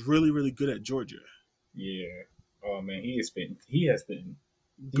because he was really, really good at Georgia. Yeah. Oh man, he has been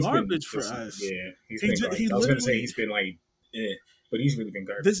garbage for us. Yeah, he's been. I was going to say he's been like. but he's really been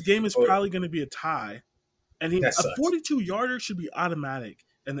garbage. This game is But probably going to be a tie, and a that sucks. 42-yarder should be automatic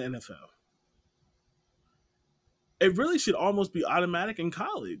in the NFL. It really should almost be automatic in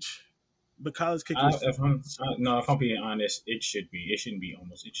college. But college kickers. If I'm being honest, it should be. It shouldn't be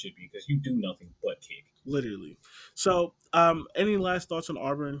almost. It should be because you do nothing but kick. Literally. So, any last thoughts on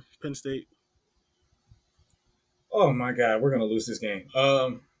Auburn, Penn State? Oh my God, we're gonna lose this game.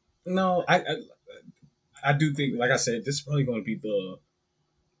 No, I do think, like I said, this is probably going to be the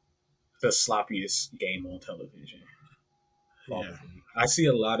sloppiest game on television. Probably. Yeah. I see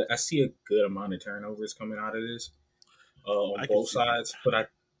a good amount of turnovers coming out of this on both sides, but I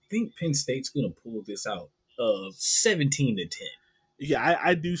think Penn State's going to pull this out 17-10. Yeah,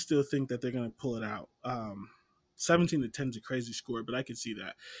 I do still think that they're going to pull it out. 17-10 is a crazy score, but I can see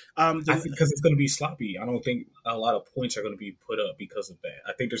that. I think because it's going to be sloppy. I don't think a lot of points are going to be put up because of that.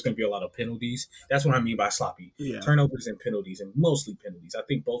 I think there's going to be a lot of penalties. That's what I mean by sloppy. Yeah. Turnovers and penalties, and mostly penalties. I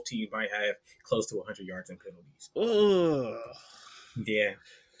think both teams might have close to 100 yards in penalties. Ugh. Yeah.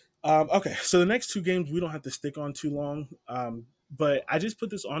 Okay, so the next two games we don't have to stick on too long, but I just put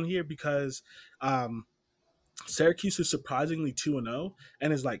this on here because Syracuse is surprisingly 2-0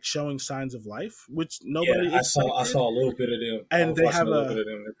 and is like showing signs of life, which nobody. Yeah, I saw a little bit of them, and they have a little bit of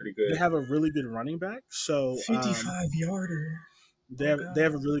them. They're pretty good. They have a really good running back. So 55-yarder. They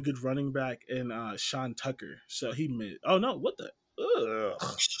have a really good running back in Sean Tucker. So he missed. Oh no! What the?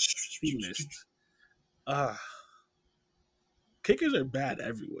 Ugh. He missed. Kickers are bad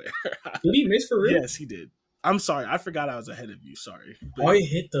everywhere. Did he miss for real? Yes, he did. I'm sorry. I forgot I was ahead of you. Sorry. But it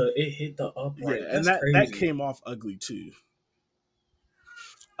hit the upright. Yeah, and that came off ugly too.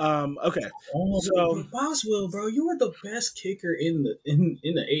 Okay. So Boswell, bro, you were the best kicker in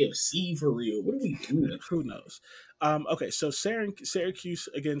the AFC for real. What are we doing? Who knows? Okay, so Syracuse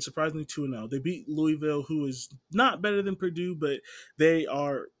again, surprisingly 2-0. They beat Louisville, who is not better than Purdue, but they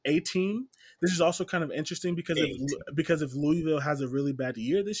are a team. This is also kind of interesting because if Louisville has a really bad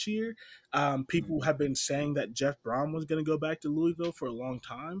year this year, people have been saying that Jeff Brom was going to go back to Louisville for a long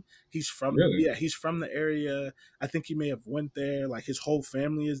time. He's from he's from the area. I think he may have went there. Like his whole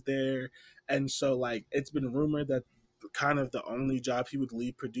family is there, and so like it's been rumored that kind of the only job he would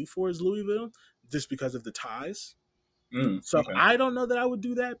leave Purdue for is Louisville, just because of the ties. Okay. I don't know that I would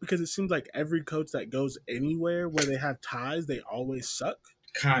do that because it seems like every coach that goes anywhere where they have ties, they always suck.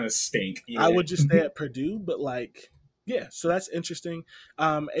 Kind of stink. Yeah. I would just stay at Purdue, but like, yeah, so that's interesting.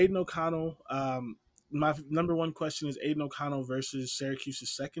 Aiden O'Connell, my number one question is Aiden O'Connell versus Syracuse's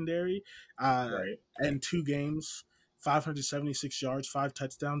secondary. Right. And 2 games, 576 yards, 5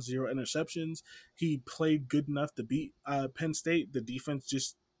 touchdowns, 0 interceptions. He played good enough to beat Penn State. The defense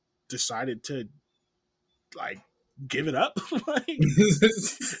just decided to like give it up like,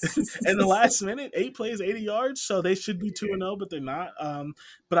 in the last minute. 8 plays, 80 yards, so they should be 2-0, but they're not.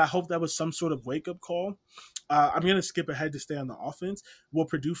 But I hope that was some sort of wake-up call. I'm going to skip ahead to stay on the offense. Will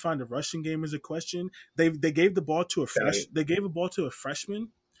Purdue find a rushing game is a question. They gave the ball to a freshman.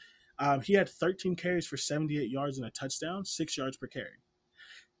 He had 13 carries for 78 yards and a touchdown, 6 yards per carry.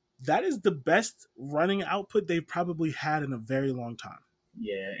 That is the best running output they've probably had in a very long time.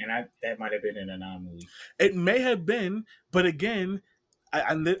 Yeah, and that might have been an anomaly. It may have been, but again,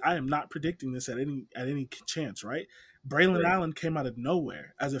 I am not predicting this at any chance, right? Braylon Allen came out of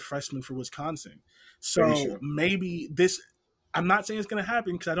nowhere as a freshman for Wisconsin. So maybe this – I'm not saying it's going to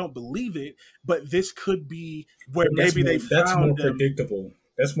happen because I don't believe it, but this could be where maybe they found that's more predictable.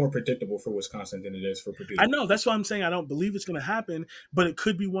 That's more predictable for Wisconsin than it is for Purdue. I know. That's why I'm saying I don't believe it's going to happen, but it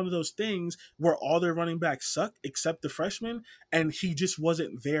could be one of those things where all their running backs suck except the freshman, and he just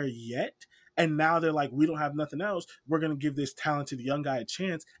wasn't there yet. And now they're like, we don't have nothing else. We're going to give this talented young guy a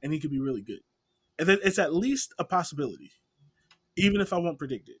chance, and he could be really good. And it's at least a possibility, even if I won't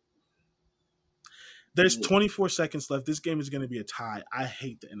predict it. There's 24 seconds left. This game is going to be a tie. I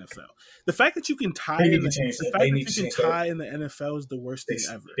hate the NFL. The fact that you can tie in the NFL is the worst thing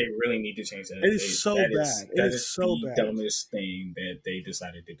ever. They really need to change that. It is so bad. It is so bad. The dumbest thing that they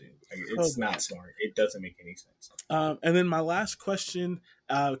decided to do. Like, it's not smart. It doesn't make any sense. And then my last question,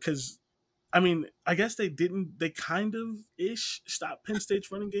 because I mean, I guess they kind of stop Penn State's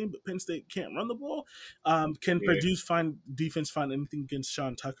running game, but Penn State can't run the ball. Can Purdue's defense find anything against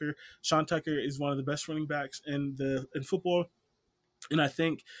Sean Tucker? Sean Tucker is one of the best running backs in football, and I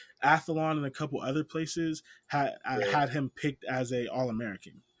think Athlon and a couple other places had him picked as a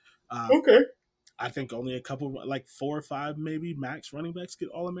All-American. Okay. I think only a couple, like 4 or 5 maybe max running backs get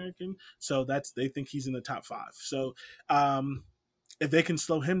All-American, so they think he's in the top 5. So. If they can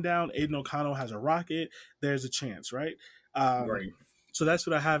slow him down, Aiden O'Connell has a rocket. There's a chance, right? Right. So that's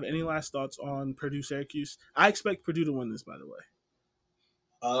what I have. Any last thoughts on Purdue Syracuse? I expect Purdue to win this, by the way.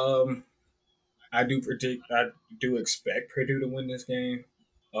 I do expect Purdue to win this game.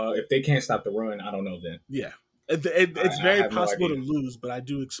 If they can't stop the run, I don't know then. Yeah. I, It's I very have no possible to idea. lose, but I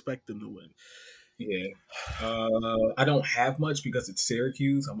do expect them to win. Yeah. I don't have much because it's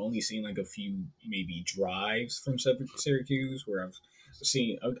Syracuse. I'm only seeing like a few maybe drives from Syracuse where I've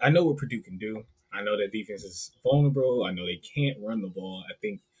seen. I know what Purdue can do. I know that defense is vulnerable. I know they can't run the ball. I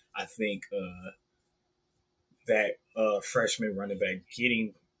think that freshman running back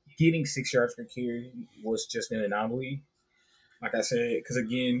getting 6 yards per carry was just an anomaly. Like I said, because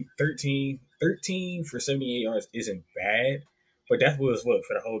again, 13 for 78 yards isn't bad, but that was what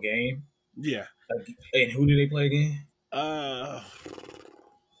for the whole game. Yeah. And who did they play again? Uh,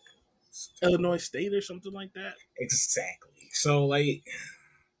 Illinois State or something like that. Exactly. So like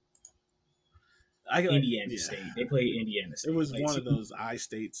Indiana yeah. State, they played Indiana State. It was like, one of those I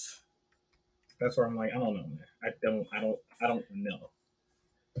states. That's where I'm like, I don't know, man. I don't know.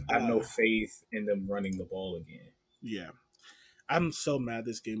 I have no faith in them running the ball again. Yeah. I'm so mad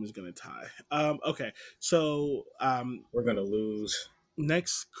this game is going to tie. Okay, so we're going to lose.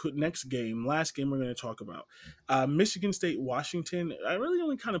 Next game, last game we're going to talk about. Michigan State, Washington. I really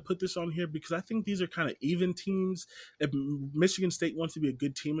only kind of put this on here because I think these are kind of even teams. If Michigan State wants to be a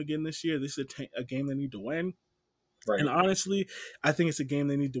good team again this year, this is a game they need to win. Right. And honestly, I think it's a game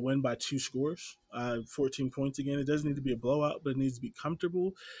they need to win by 2 scores, 14 points again. It doesn't need to be a blowout, but it needs to be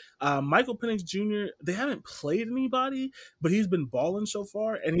comfortable. Michael Penix Jr., they haven't played anybody, but he's been balling so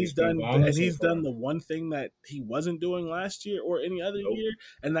far, and he's done the one thing that he wasn't doing last year or any other year,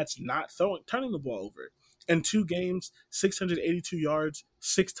 and that's not turning the ball over. In 2 games, 682 yards,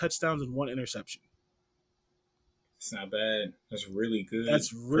 6 touchdowns, and 1 interception. It's not bad. That's really good.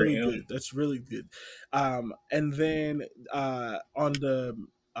 That's really good. And then on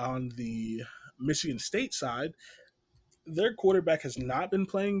the Michigan State side, their quarterback has not been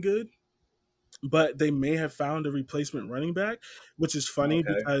playing good, but they may have found a replacement running back, which is funny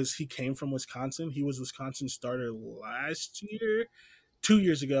because he came from Wisconsin. He was Wisconsin's starter last year. 2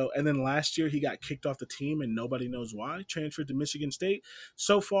 years ago, and then last year he got kicked off the team and nobody knows why. Transferred to Michigan State.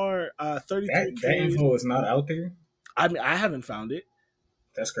 So far, 33 that info is not out there. I mean, I haven't found it.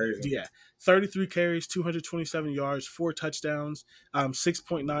 That's crazy. Yeah. 33 carries, 227 yards, 4 touchdowns,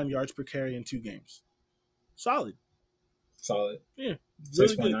 6.9 yards per carry in 2 games. Solid. Yeah.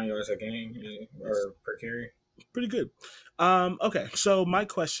 Really 6.9 yards a game or per carry. Pretty good. Okay, so my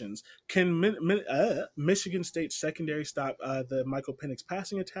questions. Can Michigan State secondary stop the Michael Penix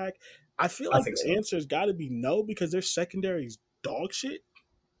passing attack? I feel like the answer has got to be no because their secondary is dog shit.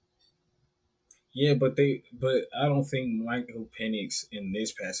 Yeah, but I don't think Michael Penix in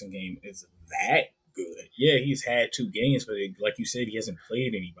this passing game is that good. Yeah, he's had 2 games, but like you said, he hasn't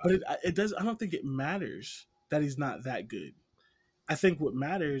played anybody. But it does. I don't think it matters that he's not that good. I think what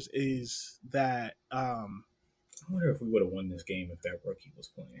matters is that. I wonder if we would have won this game if that rookie was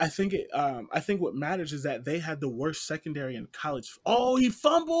playing. I think what matters is that they had the worst secondary in college. Oh, he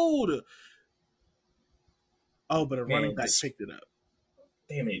fumbled. Oh, but a running back picked it up.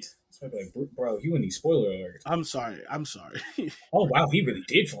 Damn it. Like, bro, you in these spoiler alerts. I'm sorry. Oh, wow. He really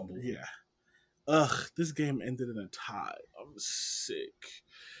did fumble. Yeah. Ugh, this game ended in a tie. I'm sick.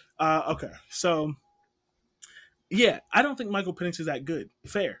 Okay, so, yeah, I don't think Michael Penix is that good.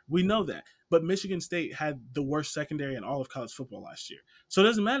 Fair. We know that. But Michigan State had the worst secondary in all of college football last year. So it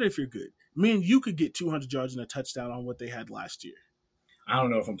doesn't matter if you're good. Me and you could get 200 yards and a touchdown on what they had last year. I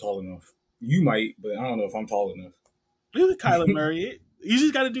don't know if I'm tall enough. You might, but I don't know if I'm tall enough. Look at Kyler Murray. You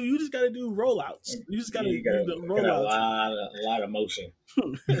just gotta do rollouts. You just gotta do the rollouts. A lot of motion.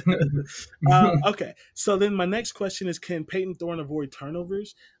 Okay, so then my next question is: can Peyton Thorne avoid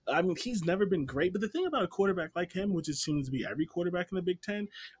turnovers? I mean, he's never been great, but the thing about a quarterback like him, which it seems to be every quarterback in the Big Ten,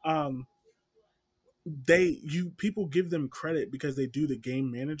 people give them credit because they do the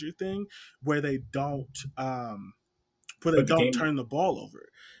game manager thing where they don't turn the ball over.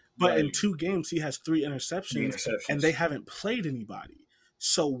 But in 2 games, he has 3 interceptions, and they haven't played anybody.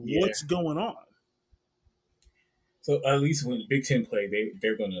 So what's going on? So at least when Big Ten play,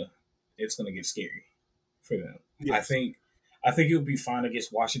 it's gonna get scary for them. Yes. I think it'll be fine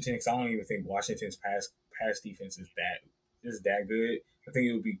against Washington because I don't even think Washington's pass defense is that good. I think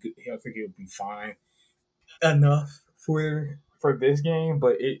it'll be good. I think it'll be fine enough for this game.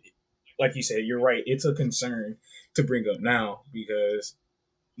 But it, like you said, you're right. It's a concern to bring up now because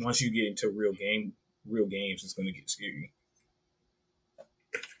once you get into real games, it's gonna get scary.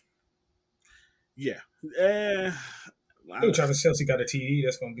 Yeah. Travis Kelce got a TD.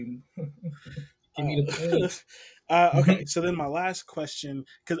 That's going to be give me the points. Okay, so then my last question,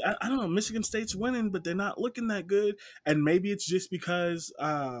 because I don't know, Michigan State's winning, but they're not looking that good, and maybe it's just because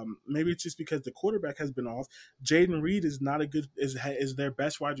the quarterback has been off. Jaden Reed is not a good is their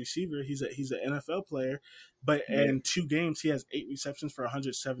best wide receiver. He's an NFL player, but in 2 games he has 8 receptions for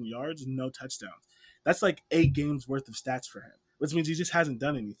 107 yards, no touchdowns. That's like 8 games worth of stats for him, which means he just hasn't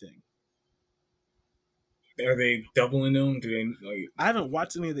done anything. Are they doubling them? Do they like? I haven't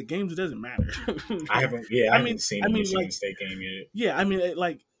watched any of the games. It doesn't matter. I haven't. Yeah, I haven't seen the Michigan State game yet. Yeah, I mean,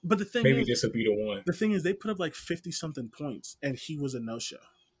 but the thing maybe is, this will be the one. The thing is, they put up like 50-something points, and he was a no-show.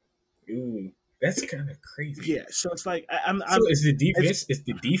 Ooh, that's kind of crazy. Yeah, so it's like so is the defense? Is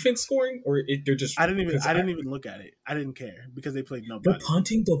the defense scoring, or they're just? I didn't even look at it. I didn't care because they played nobody. They're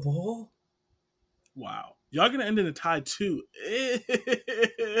punting the ball. Wow, y'all gonna end in a tie too.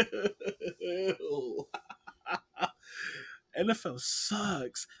 NFL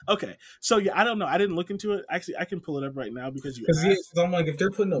sucks. Okay, so yeah, I don't know. I didn't look into it. Actually, I can pull it up right now because I'm like, if they're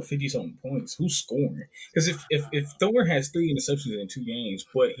putting up 50-something points, who's scoring? Because if Thorne has 3 interceptions in 2 games,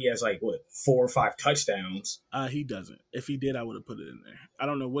 but he has 4 or 5 touchdowns, he doesn't. If he did, I would have put it in there. I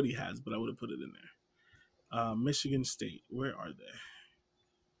don't know what he has, but I would have put it in there. Michigan State, where are they?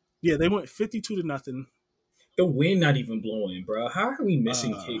 Yeah, they went 52-0. The wind not even blowing, bro. How are we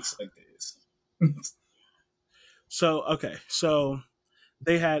missing kicks like this? So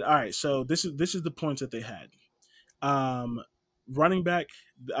they had so this is the points that they had. Running back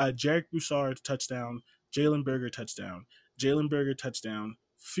Jarek Broussard touchdown, Jalen Berger touchdown,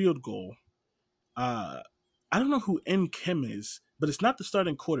 field goal. I don't know who N Kim is, but it's not the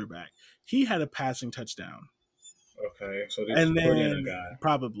starting quarterback. He had a passing touchdown. Okay, so this is the guy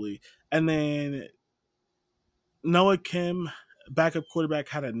probably, and then Noah Kim, backup quarterback,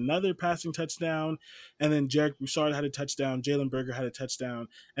 had another passing touchdown, and then Jarek Broussard had a touchdown, Jalen Berger had a touchdown,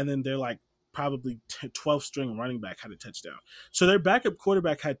 and then they're probably 12-string running back had a touchdown. So their backup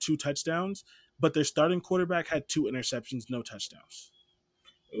quarterback had 2 touchdowns, but their starting quarterback had 2 interceptions, no touchdowns.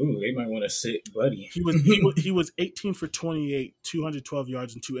 Ooh, they might want to sit Buddy. He was 18 for 28, 212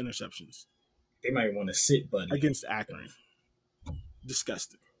 yards and 2 interceptions. They might want to sit Buddy against Akron.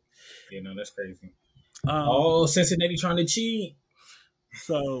 Disgusting. Yeah, no, that's crazy. Cincinnati trying to cheat.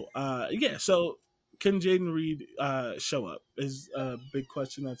 So, so can Jaden Reed show up is a big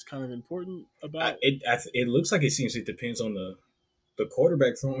question that's kind of important about it. It looks like it depends on the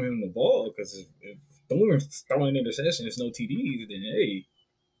quarterback throwing him the ball, because if Thorne's throwing interceptions, no TDs, then hey,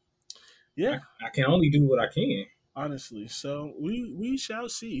 yeah, I can only do what I can. Honestly, so we shall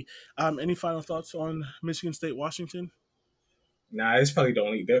see. Any final thoughts on Michigan State, Washington? Nah, it's probably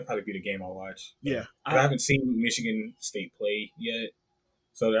that'll probably be the game I'll watch. Yeah. I haven't seen Michigan State play yet,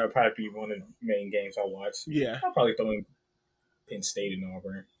 so that'll probably be one of the main games I'll watch. Yeah. I'll probably throw in Penn State and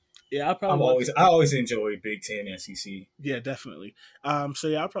Auburn. Yeah, I always enjoy Big Ten, SEC. Yeah, definitely. So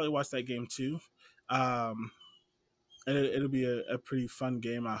yeah, I'll probably watch that game too. And it'll be a pretty fun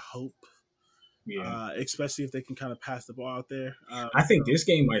game, I hope. Yeah. Especially if they can kind of pass the ball out there. I think this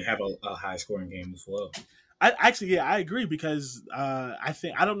game might have a high scoring game as well. I agree, because I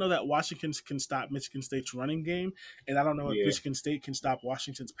don't know that Washington can stop Michigan State's running game, and I don't know if Michigan State can stop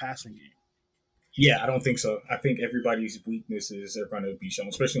Washington's passing game. Yeah, I don't think so. I think everybody's weaknesses are going to be shown,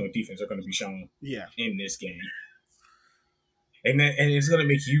 especially on defense, are going to be shown. Yeah. In this game, and it's going to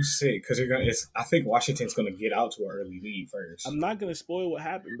make you sick, because I think Washington's going to get out to an early lead first. I'm not going to spoil what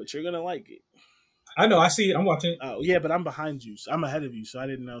happened, but you're going to like it. I know. I see it. I'm watching. Oh yeah, but I'm behind you. So I'm ahead of you, so I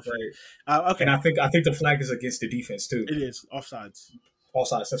didn't know. Okay. And I think the flag is against the defense too. It is offsides.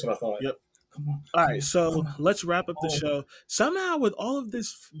 Offsides. That's what I thought. Yep. Come on. All right, so let's wrap up the show. Somehow, with all of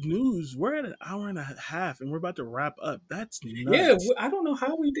this news, we're at an hour and a half, and we're about to wrap up. That's nuts. Yeah, I don't know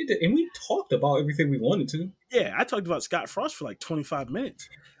how we did it, and we talked about everything we wanted to. Yeah, I talked about Scott Frost for 25 minutes.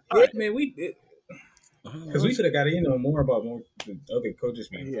 Yeah, right. Man, we did. Because we could have got more about the other coaches,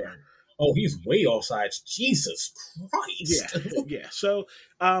 man. Yeah. Oh, he's way offsides. Jesus Christ. Yeah. So,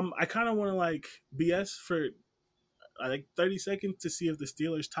 I kind of want to BS for 30 seconds to see if the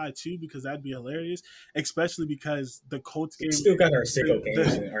Steelers tie 2, because that'd be hilarious, especially because the Colts game still got our sicko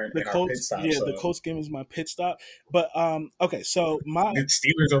games the Colts, pit stop. Yeah, so. The Colts game is my pit stop. But okay, so the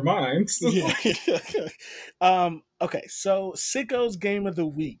Steelers are mine. Yeah. Okay, so sicko's game of the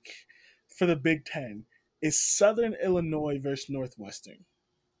week for the Big Ten is Southern Illinois versus Northwestern.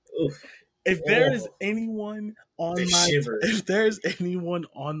 Oof. If there is anyone on if there's anyone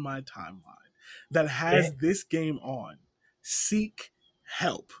on my timeline that has this game on, seek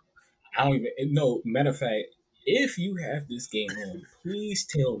help. I don't even know. Matter of fact, if you have this game on, please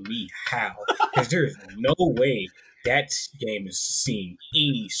tell me how, because there's no way that game is seeing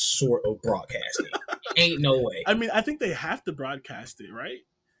any sort of broadcasting. Ain't no way. I mean, I think they have to broadcast it, right?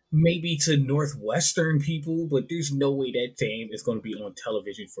 Maybe to Northwestern people, but there's no way that game is going to be on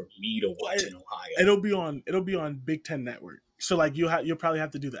television for me to watch in Ohio. It'll be on Big Ten Network. So like you'll probably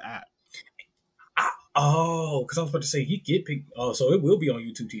have to do the app. Because I was about to say you get picked. Oh, so it will be on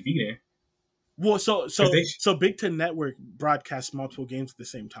YouTube TV then. Well, so Big Ten Network broadcasts multiple games at the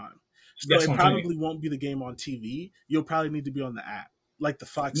same time. So it probably won't be the game on TV. You'll probably need to be on the app, like the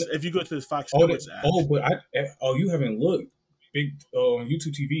Fox. If you go to the Fox Sports app. You haven't looked. On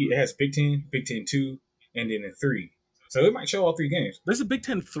YouTube TV, it has Big 10, Big 10 2, and then a 3. So it might show all 3 games. There's a Big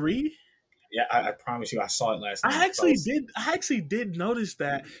 10 3? Yeah, I promise you, I saw it last night. I actually did notice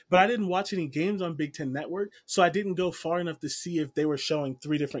that, but I didn't watch any games on Big Ten Network, so I didn't go far enough to see if they were showing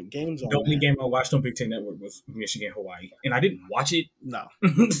 3 different games on The only game I watched on Big Ten Network was Michigan, Hawaii, and I didn't watch it. No.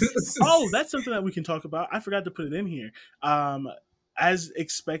 Oh, that's something that we can talk about. I forgot to put it in here. As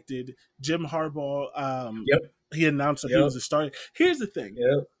expected, Jim Harbaugh, he announced that he was a starter. Here's the thing.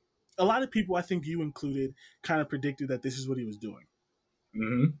 A lot of people, I think you included, kind of predicted that this is what he was doing.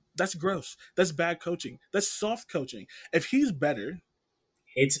 Mm-hmm. That's gross. That's bad coaching. That's soft coaching. If he's better,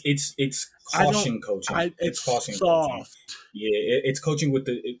 it's caution coaching. It's caution soft. Coaching. Yeah, it's coaching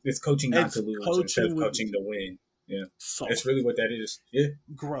it's coaching not to lose instead of coaching to win. Yeah, soft. That's really what that is. Yeah,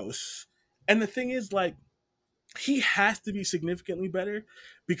 gross. And the thing is, like, he has to be significantly better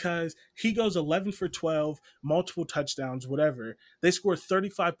because he goes 11 for 12, multiple touchdowns, whatever. They score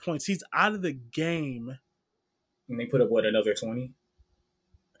 35 points. He's out of the game. And they put up, another 20?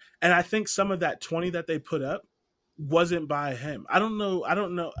 And I think some of that 20 that they put up wasn't by him. I don't know.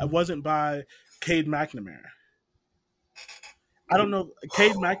 It wasn't by Cade McNamara. I don't know.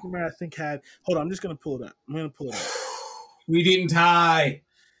 Cade McNamara, I think, had... Hold on. I'm just going to pull it up. We didn't tie.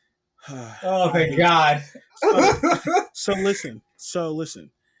 Oh, thank God. So listen.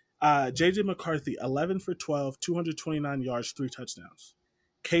 J.J. McCarthy, 11 for 12, 229 yards, 3 touchdowns.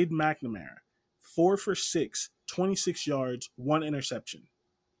 Cade McNamara, 4 for 6, 26 yards, 1 interception.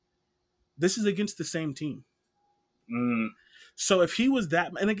 This is against the same team. So if he was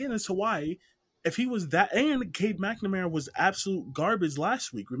that, and again, it's Hawaii, if he was that, and Cade McNamara was absolute garbage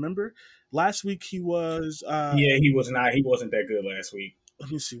last week, remember? Last week he was... he was not. He wasn't that good last week.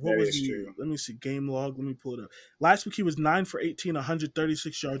 Let me see. Let me see. Game log. Let me pull it up. Last week he was 9 for 18,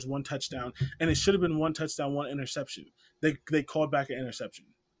 136 yards, 1 touchdown, and it should have been 1 touchdown, 1 interception. They called back an interception.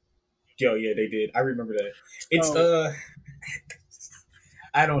 Yo, yeah, they did. I remember that. It's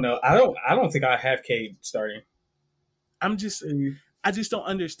I don't know. I don't think I have Cade starting. I just don't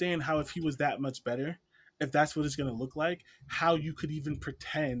understand how, if he was that much better, if that's what it's going to look like, how you could even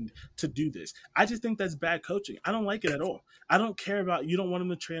pretend to do this. I just think that's bad coaching. I don't like it at all. I don't care about you don't want him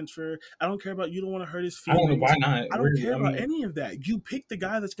to transfer. I don't care about you don't want to hurt his feelings. I don't know why not. I don't care about any of that. You pick the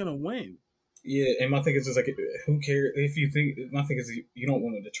guy that's going to win. Yeah, and my thing is just like, who cares? If you think, my thing is you don't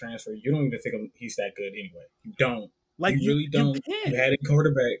want him to transfer. You don't even think he's that good anyway. You don't. Like, you really don't. You had a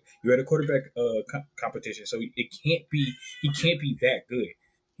quarterback. You had a quarterback competition, so he can't be that good.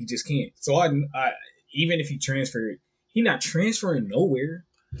 He just can't. So I even if he transferred, he's not transferring nowhere.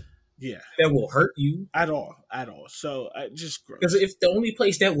 Yeah, that will hurt you at all. So just because if the only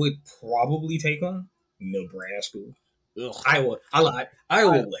place that would probably take him, Nebraska, Iowa. I lied.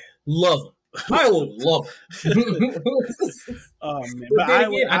 Iowa love him. Iowa love him. Oh man! But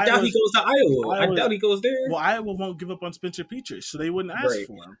I doubt he goes to Iowa. I doubt he goes there. Well, Iowa won't give up on Spencer Petras, so they wouldn't ask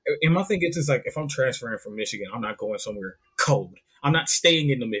for him. And my thing is just like, if I'm transferring from Michigan, I'm not going somewhere cold. I'm not staying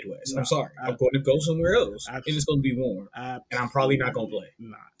in the Midwest. I'm sorry. I'm going to go somewhere else, and it's going to be warm. And I'm probably not going to play.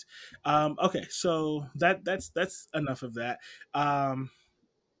 Not. Okay, so that's enough of that.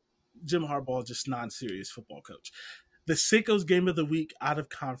 Jim Harbaugh, just non-serious football coach. The Sickos game of the week out of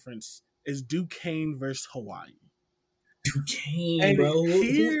conference is Duquesne versus Hawaii. Duquesne, bro. Who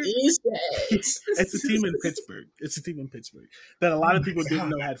is that? It's a team in Pittsburgh. That a lot of people didn't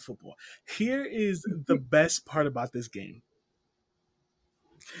know had football. Here is the best part about this game.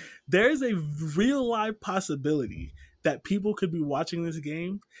 There is a real live possibility that people could be watching this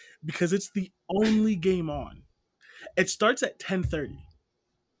game because it's the only game on. It starts at 10:30.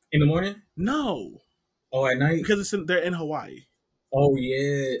 In the morning? No. Oh, at night? Because they're in Hawaii. Oh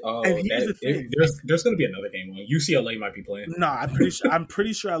yeah. Oh, and here's the thing. There's going to be another game on. UCLA might be playing. No, I'm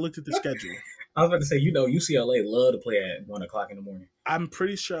pretty sure I looked at the schedule. I was about to say, UCLA love to play at 1:00 in the morning. I'm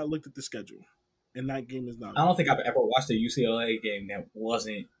pretty sure I looked at the schedule, and that game is not. I don't think I've ever watched a UCLA game that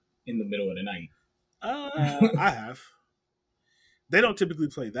wasn't in the middle of the night. I have. They don't typically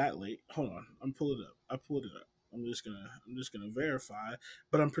play that late. Hold on, I pulled it up. I'm just gonna verify,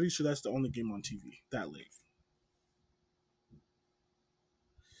 but I'm pretty sure that's the only game on TV that late.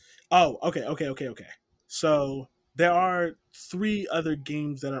 Oh, okay. So there are 3 other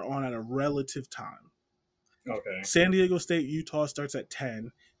games that are on at a relative time. Okay. San Diego State, Utah starts at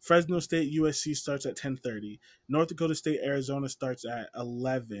 10. Fresno State, USC starts at 10:30. North Dakota State, Arizona starts at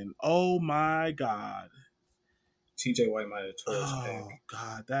 11. Oh my God. TJ White might have tore his Oh pick.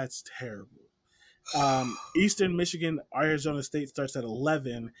 God, that's terrible. Eastern Michigan, Arizona State starts at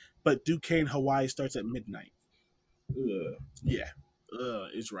 11, but Duquesne, Hawaii starts at midnight. Ugh. Yeah,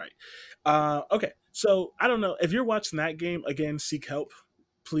 is right. Okay, so I don't know if you're watching that game again. Seek help,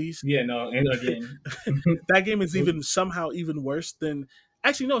 please. Yeah, no, and again, that game is somehow even worse than.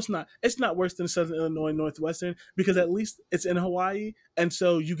 Actually, no, it's not. It's not worse than Southern Illinois Northwestern because at least it's in Hawaii, and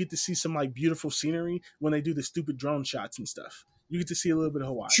so you get to see some like beautiful scenery when they do the stupid drone shots and stuff. You get to see a little bit of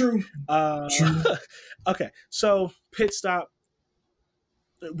Hawaii. True. Okay, so pit stop.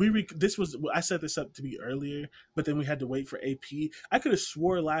 I set this up to be earlier, but then we had to wait for AP. I could have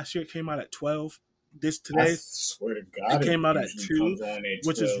swore last year it came out at 12. Today, I swear to God, it came out at 2,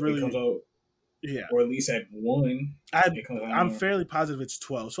 which is really yeah, or at least at 1. I'm fairly positive it's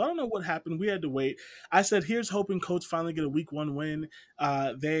 12. So I don't know what happened. We had to wait. I said, here's hoping Colts finally get a week 1 win.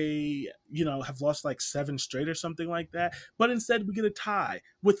 They, have lost like 7 straight or something like that. But instead we get a tie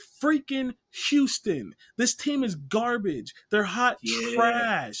with freaking Houston. This team is garbage. They're hot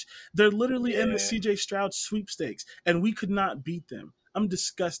trash. They're literally in the CJ Stroud sweepstakes, and we could not beat them. I'm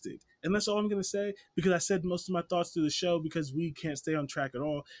disgusted. And that's all I'm going to say because I said most of my thoughts through the show because we can't stay on track at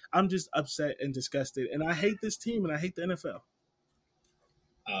all. I'm just upset and disgusted. And I hate this team and I hate the NFL.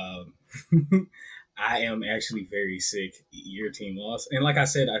 I am actually very sick. Your team lost. And like I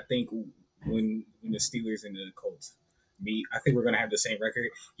said, I think when the Steelers and the Colts meet, I think we're going to have the same record.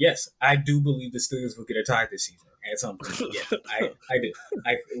 Yes, I do believe the Steelers will get a tie this season at some point. Yeah, I do.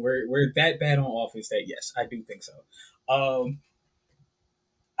 We're that bad on offense that, yes, I do think so.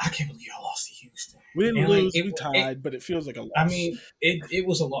 I can't believe y'all lost to Houston. We didn't lose, we tied, but it feels like a loss. I mean, it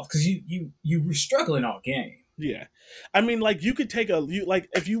was a loss because you were struggling all game. Yeah. I mean, like, you could take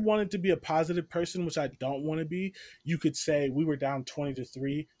if you wanted to be a positive person, which I don't want to be, you could say we were down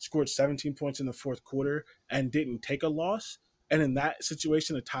 20-3, scored 17 points in the fourth quarter, and didn't take a loss. And in that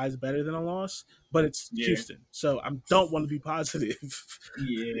situation, a tie is better than a loss, but it's Houston. So I don't want to be positive.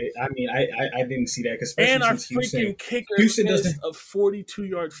 Yeah, I mean, I didn't see that. And our freaking kicker Houston missed a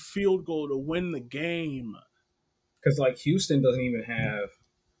 42-yard field goal to win the game. Because, like, Houston doesn't even have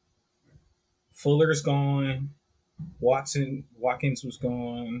Fuller's gone, Watkins was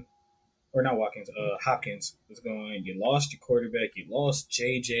gone, or not Watkins, Hopkins was gone. You lost your quarterback. You lost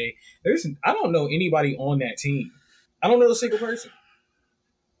JJ. I don't know anybody on that team. I don't know a single person.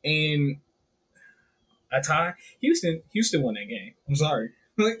 And a tie. Houston won that game. I'm sorry.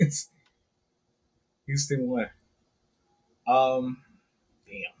 Houston won. Damn.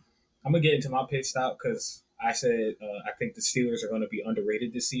 I'm gonna get into my pit stop because I said I think the Steelers are going to be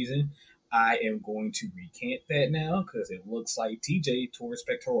underrated this season. I am going to recant that now because it looks like TJ tore his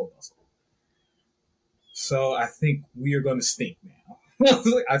pectoral muscle. So I think we are going to stink now.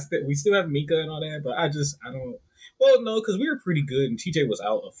 We still have Mika and all that, but I don't. Well, no, because we were pretty good, and TJ was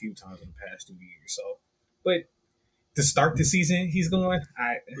out a few times in the past 2 years. So, but to start the season, he's going.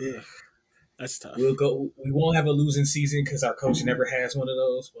 That's tough. We won't have a losing season because our coach never has one of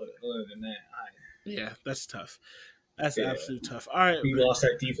those. But other than that, that's tough. That's absolutely tough. All right, we lost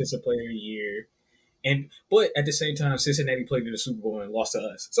our defensive player of the year, but at the same time, Cincinnati played in the Super Bowl and lost to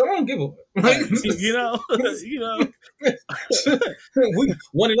us. So I don't give a you know. We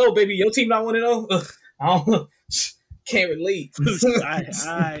 1-0, baby. Your team not 1-0. I can't relate.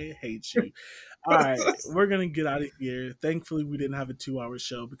 I hate you. All right, we're going to get out of here. Thankfully, we didn't have a 2-hour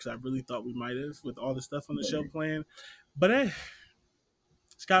show because I really thought we might have with all the stuff on the show planned. But hey,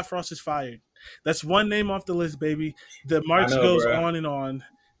 Scott Frost is fired. That's one name off the list, baby. The march goes on and on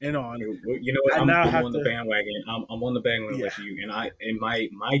and on. You know what? I'm on the bandwagon. I'm on the bandwagon with you, and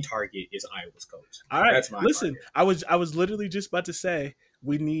my target is Iowa's coach. All right, that's my listen. target. I was literally just about to say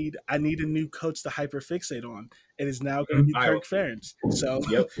I need a new coach to hyperfixate on. It is now going to be Kirk Ferentz. So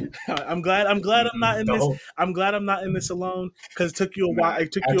I'm glad I'm not in this. I'm glad I'm not in this alone because it took you a while.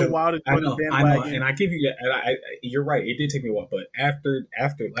 It took you a while to join the bandwagon. I know, and I give you that. You're right. It did take me a while, but after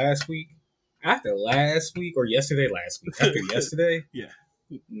last week or yesterday, after yesterday,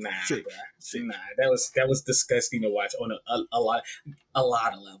 nah, that was disgusting to watch on a lot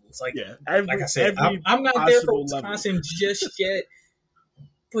of levels. Like like I said, I'm not there for Wisconsin just yet.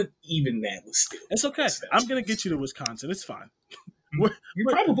 But even that was still. It's okay. I'm gonna get you to Wisconsin. It's fine. We're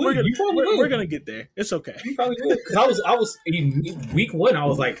gonna get there. It's okay. You probably will. Because I was in week 1. I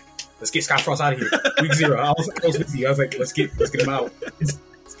was like, let's get Scott Frost out of here. Week 0, I was with you. I was like, let's get him out.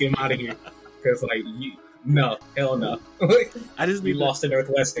 Let's get him out of here. Because hell no. I just we lost to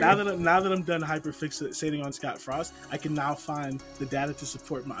Northwestern. Now that I'm done hyperfixating on Scott Frost, I can now find the data to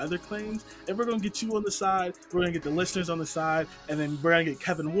support my other claims. And we're gonna get you on the side. We're gonna get the listeners on the side, and then we're gonna get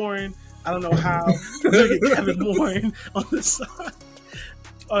Kevin Warren. I don't know how. We're gonna get Kevin Warren on the side.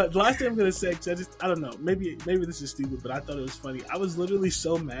 The last thing I'm gonna say, because I don't know, maybe this is stupid, but I thought it was funny. I was literally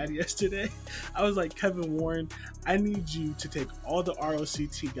so mad yesterday. I was like, Kevin Warren, I need you to take all the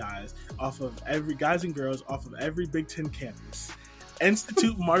ROCT guys and girls off of every Big Ten campus,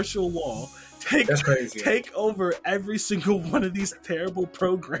 institute martial law, take over every single one of these terrible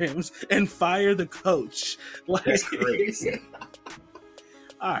programs, and fire the coach. That's crazy.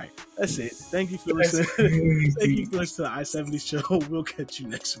 All right, that's it. Thank you for listening. Thank you for listening to the I-70 show. We'll catch you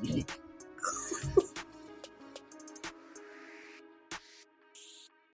next week.